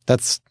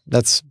 That's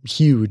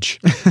huge.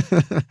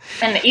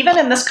 And even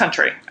in this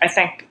country, I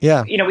think,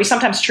 we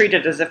sometimes treat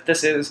it as if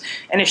this is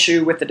an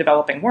issue with the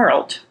developing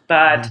world,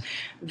 but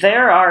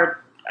there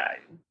are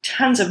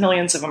tens of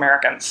millions of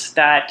Americans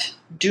that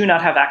do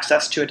not have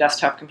access to a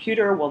desktop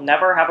computer, will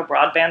never have a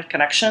broadband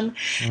connection.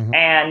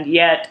 And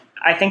yet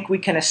I think we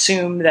can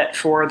assume that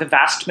for the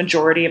vast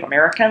majority of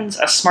Americans,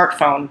 a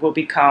smartphone will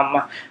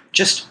become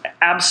just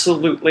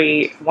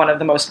absolutely one of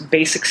the most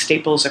basic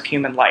staples of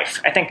human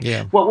life. I think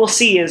what we'll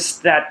see is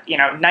that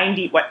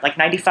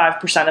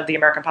 95% of the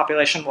American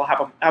population will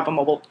have a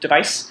mobile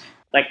device.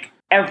 Like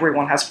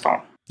everyone has a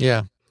phone.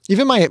 Yeah.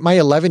 Even my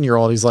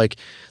 11-year-old, he's like,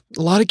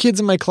 a lot of kids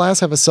in my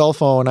class have a cell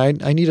phone. I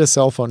need a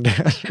cell phone,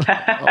 Dad.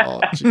 Oh,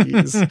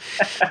 jeez.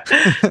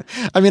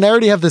 I mean, I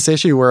already have this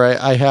issue where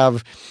I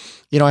have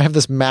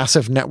this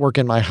massive network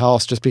in my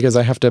house just because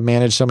I have to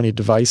manage so many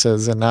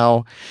devices. And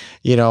now,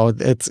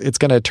 it's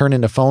going to turn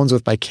into phones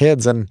with my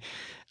kids. And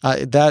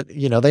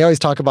they always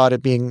talk about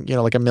it being,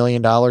 like $1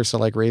 million to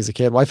like raise a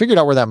kid. Well, I figured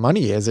out where that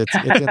money is. It's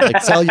in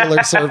like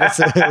cellular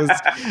services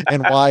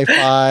and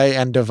Wi-Fi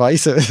and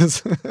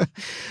devices.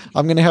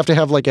 I'm going to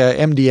have like a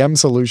MDM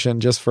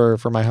solution just for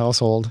my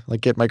household,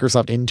 like get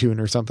Microsoft Intune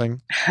or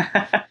something.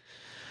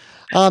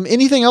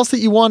 Anything else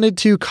that you wanted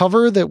to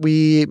cover that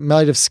we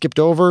might have skipped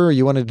over or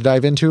you wanted to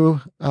dive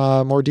into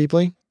more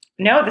deeply?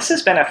 No, this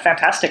has been a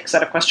fantastic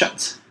set of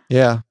questions.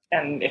 Yeah.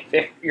 And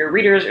if your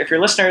readers, if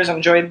your listeners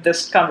enjoyed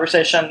this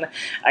conversation,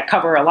 I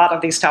cover a lot of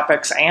these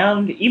topics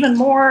and even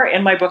more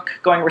in my book,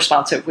 Going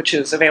Responsive, which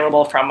is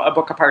available from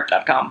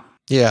abookapart.com.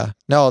 Yeah,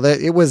 no,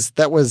 it was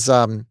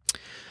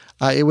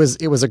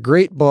a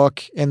great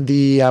book, and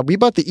we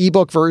bought the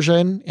ebook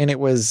version, and it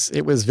was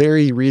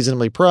very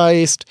reasonably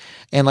priced.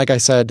 And like I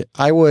said,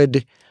 I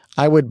would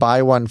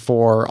buy one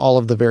for all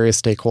of the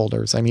various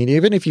stakeholders. I mean,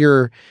 even if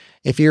you're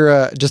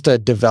just a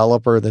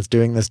developer that's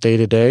doing this day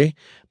to day,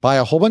 buy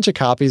a whole bunch of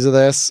copies of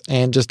this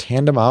and just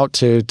hand them out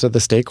to the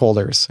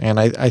stakeholders. And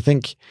I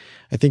think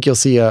you'll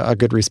see a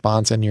good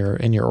response in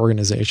your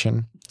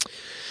organization.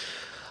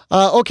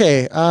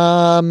 Okay.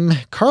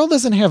 Carl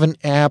doesn't have an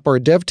app or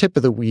a dev tip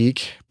of the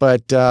week,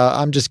 but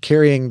I'm just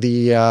carrying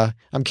the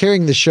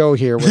show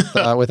here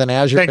with an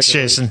Azure. Thanks,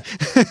 Jason.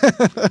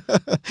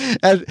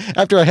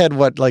 After I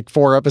had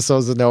 4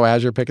 episodes with no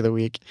Azure pick of the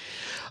week.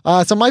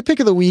 So my pick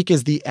of the week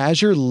is the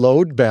Azure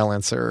Load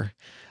Balancer.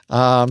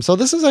 So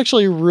this is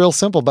actually real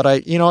simple, but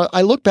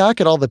I look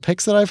back at all the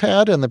picks that I've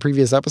had in the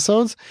previous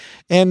episodes,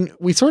 and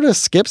we sort of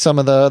skipped some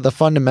of the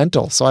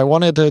fundamentals. So I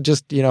wanted to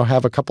just,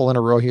 have a couple in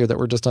a row here that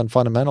were just on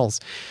fundamentals.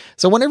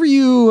 So whenever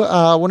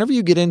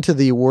you get into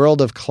the world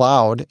of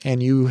cloud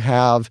and you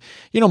have,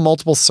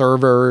 multiple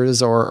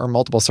servers or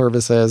multiple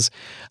services,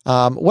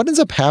 what ends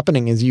up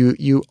happening is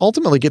you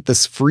ultimately get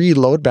this free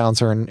load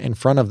balancer in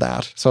front of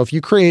that. So if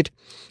you create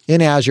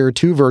in Azure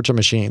 2 virtual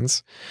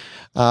machines,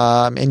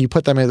 and you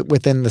put them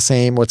within the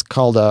same what's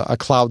called a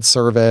cloud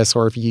service,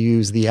 or if you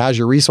use the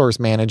Azure Resource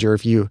Manager,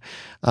 if you,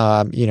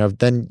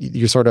 then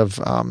you're sort of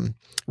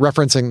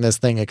referencing this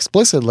thing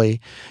explicitly,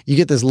 you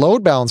get this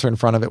load balancer in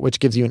front of it, which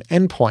gives you an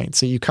endpoint.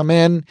 So you come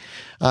in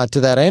to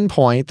that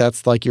endpoint,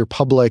 that's like your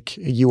public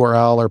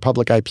URL or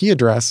public IP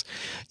address.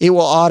 It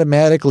will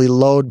automatically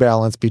load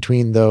balance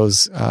between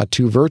those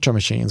 2 virtual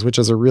machines, which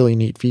is a really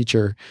neat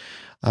feature.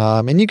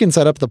 And you can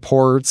set up the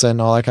ports and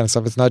all that kind of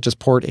stuff. It's not just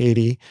port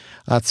 80.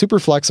 It's super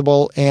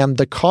flexible, and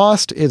the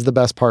cost is the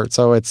best part.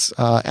 So it's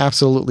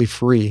absolutely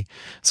free.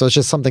 So it's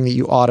just something that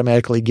you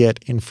automatically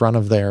get in front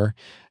of there,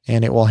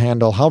 and it will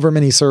handle however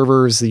many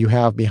servers that you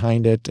have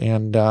behind it.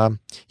 And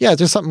it's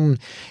just something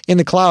in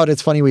the cloud.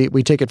 It's funny,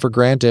 we take it for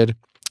granted.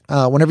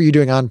 Whenever you're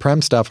doing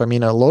on-prem stuff, a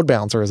load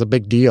balancer is a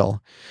big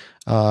deal.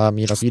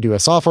 If you do a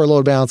software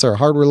load balancer, a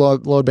hardware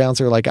load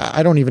balancer,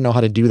 I don't even know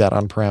how to do that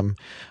on-prem.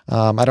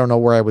 I don't know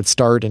where I would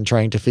start in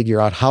trying to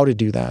figure out how to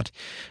do that.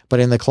 But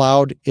in the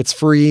cloud, it's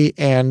free,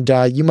 and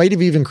you might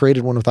have even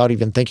created one without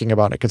even thinking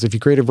about it. Because if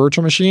you create a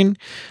virtual machine,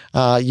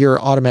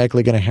 you're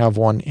automatically going to have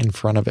one in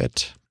front of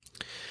it.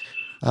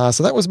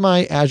 So that was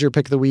my Azure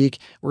pick of the week.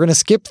 We're going to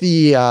skip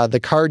the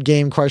card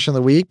game question of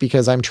the week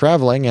because I'm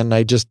traveling and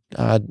I just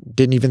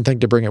didn't even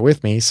think to bring it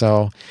with me.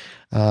 So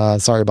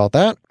sorry about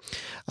that.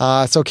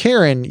 So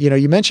Karen,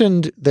 you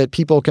mentioned that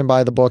people can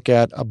buy the book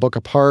at A Book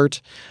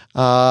Apart.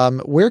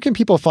 Where can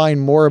people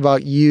find more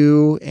about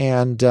you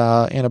and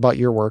about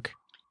your work?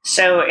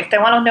 So if they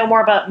want to know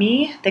more about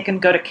me, they can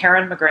go to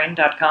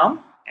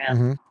KarenMcGrane.com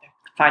and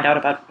find out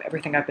about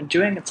everything I've been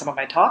doing and some of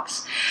my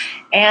talks.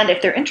 And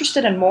if they're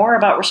interested in more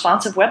about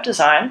responsive web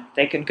design,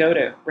 they can go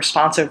to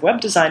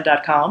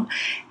responsivewebdesign.com.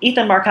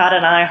 Ethan Marcotte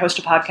and I host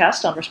a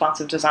podcast on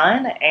responsive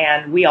design,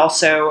 and we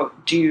also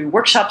do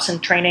workshops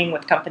and training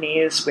with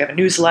companies. We have a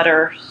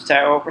newsletter,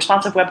 so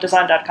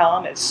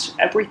responsivewebdesign.com is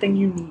everything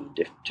you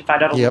need to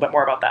find out a little bit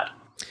more about that.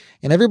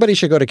 And everybody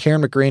should go to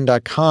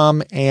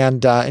KarenMcGrane.com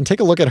and take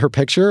a look at her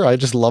picture. I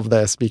just love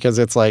this because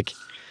it's like,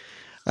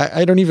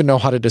 I don't even know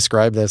how to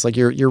describe this. Like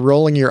you're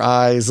rolling your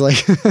eyes.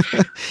 Like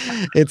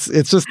it's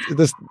just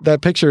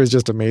that picture is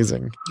just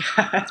amazing.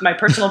 It's my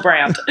personal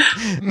brand.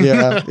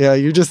 Yeah.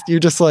 You're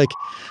just like,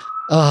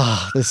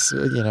 this,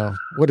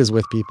 what is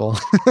with people?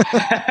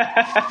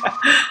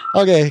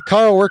 Okay,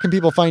 Carl, where can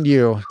people find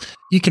you?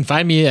 You can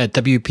find me at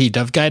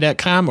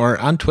wpdovguy.com or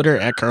on Twitter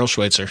at Carl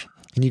Schweitzer.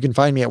 And you can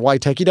find me at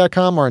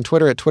ytechie.com or on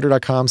Twitter at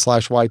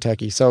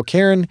twitter.com/ytechie. So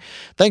Karen,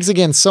 thanks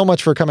again so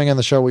much for coming on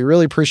the show. We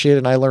really appreciate it.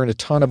 And I learned a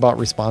ton about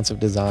responsive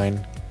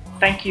design.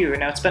 Thank you.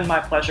 It's been my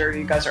pleasure.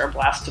 You guys are a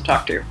blast to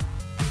talk to.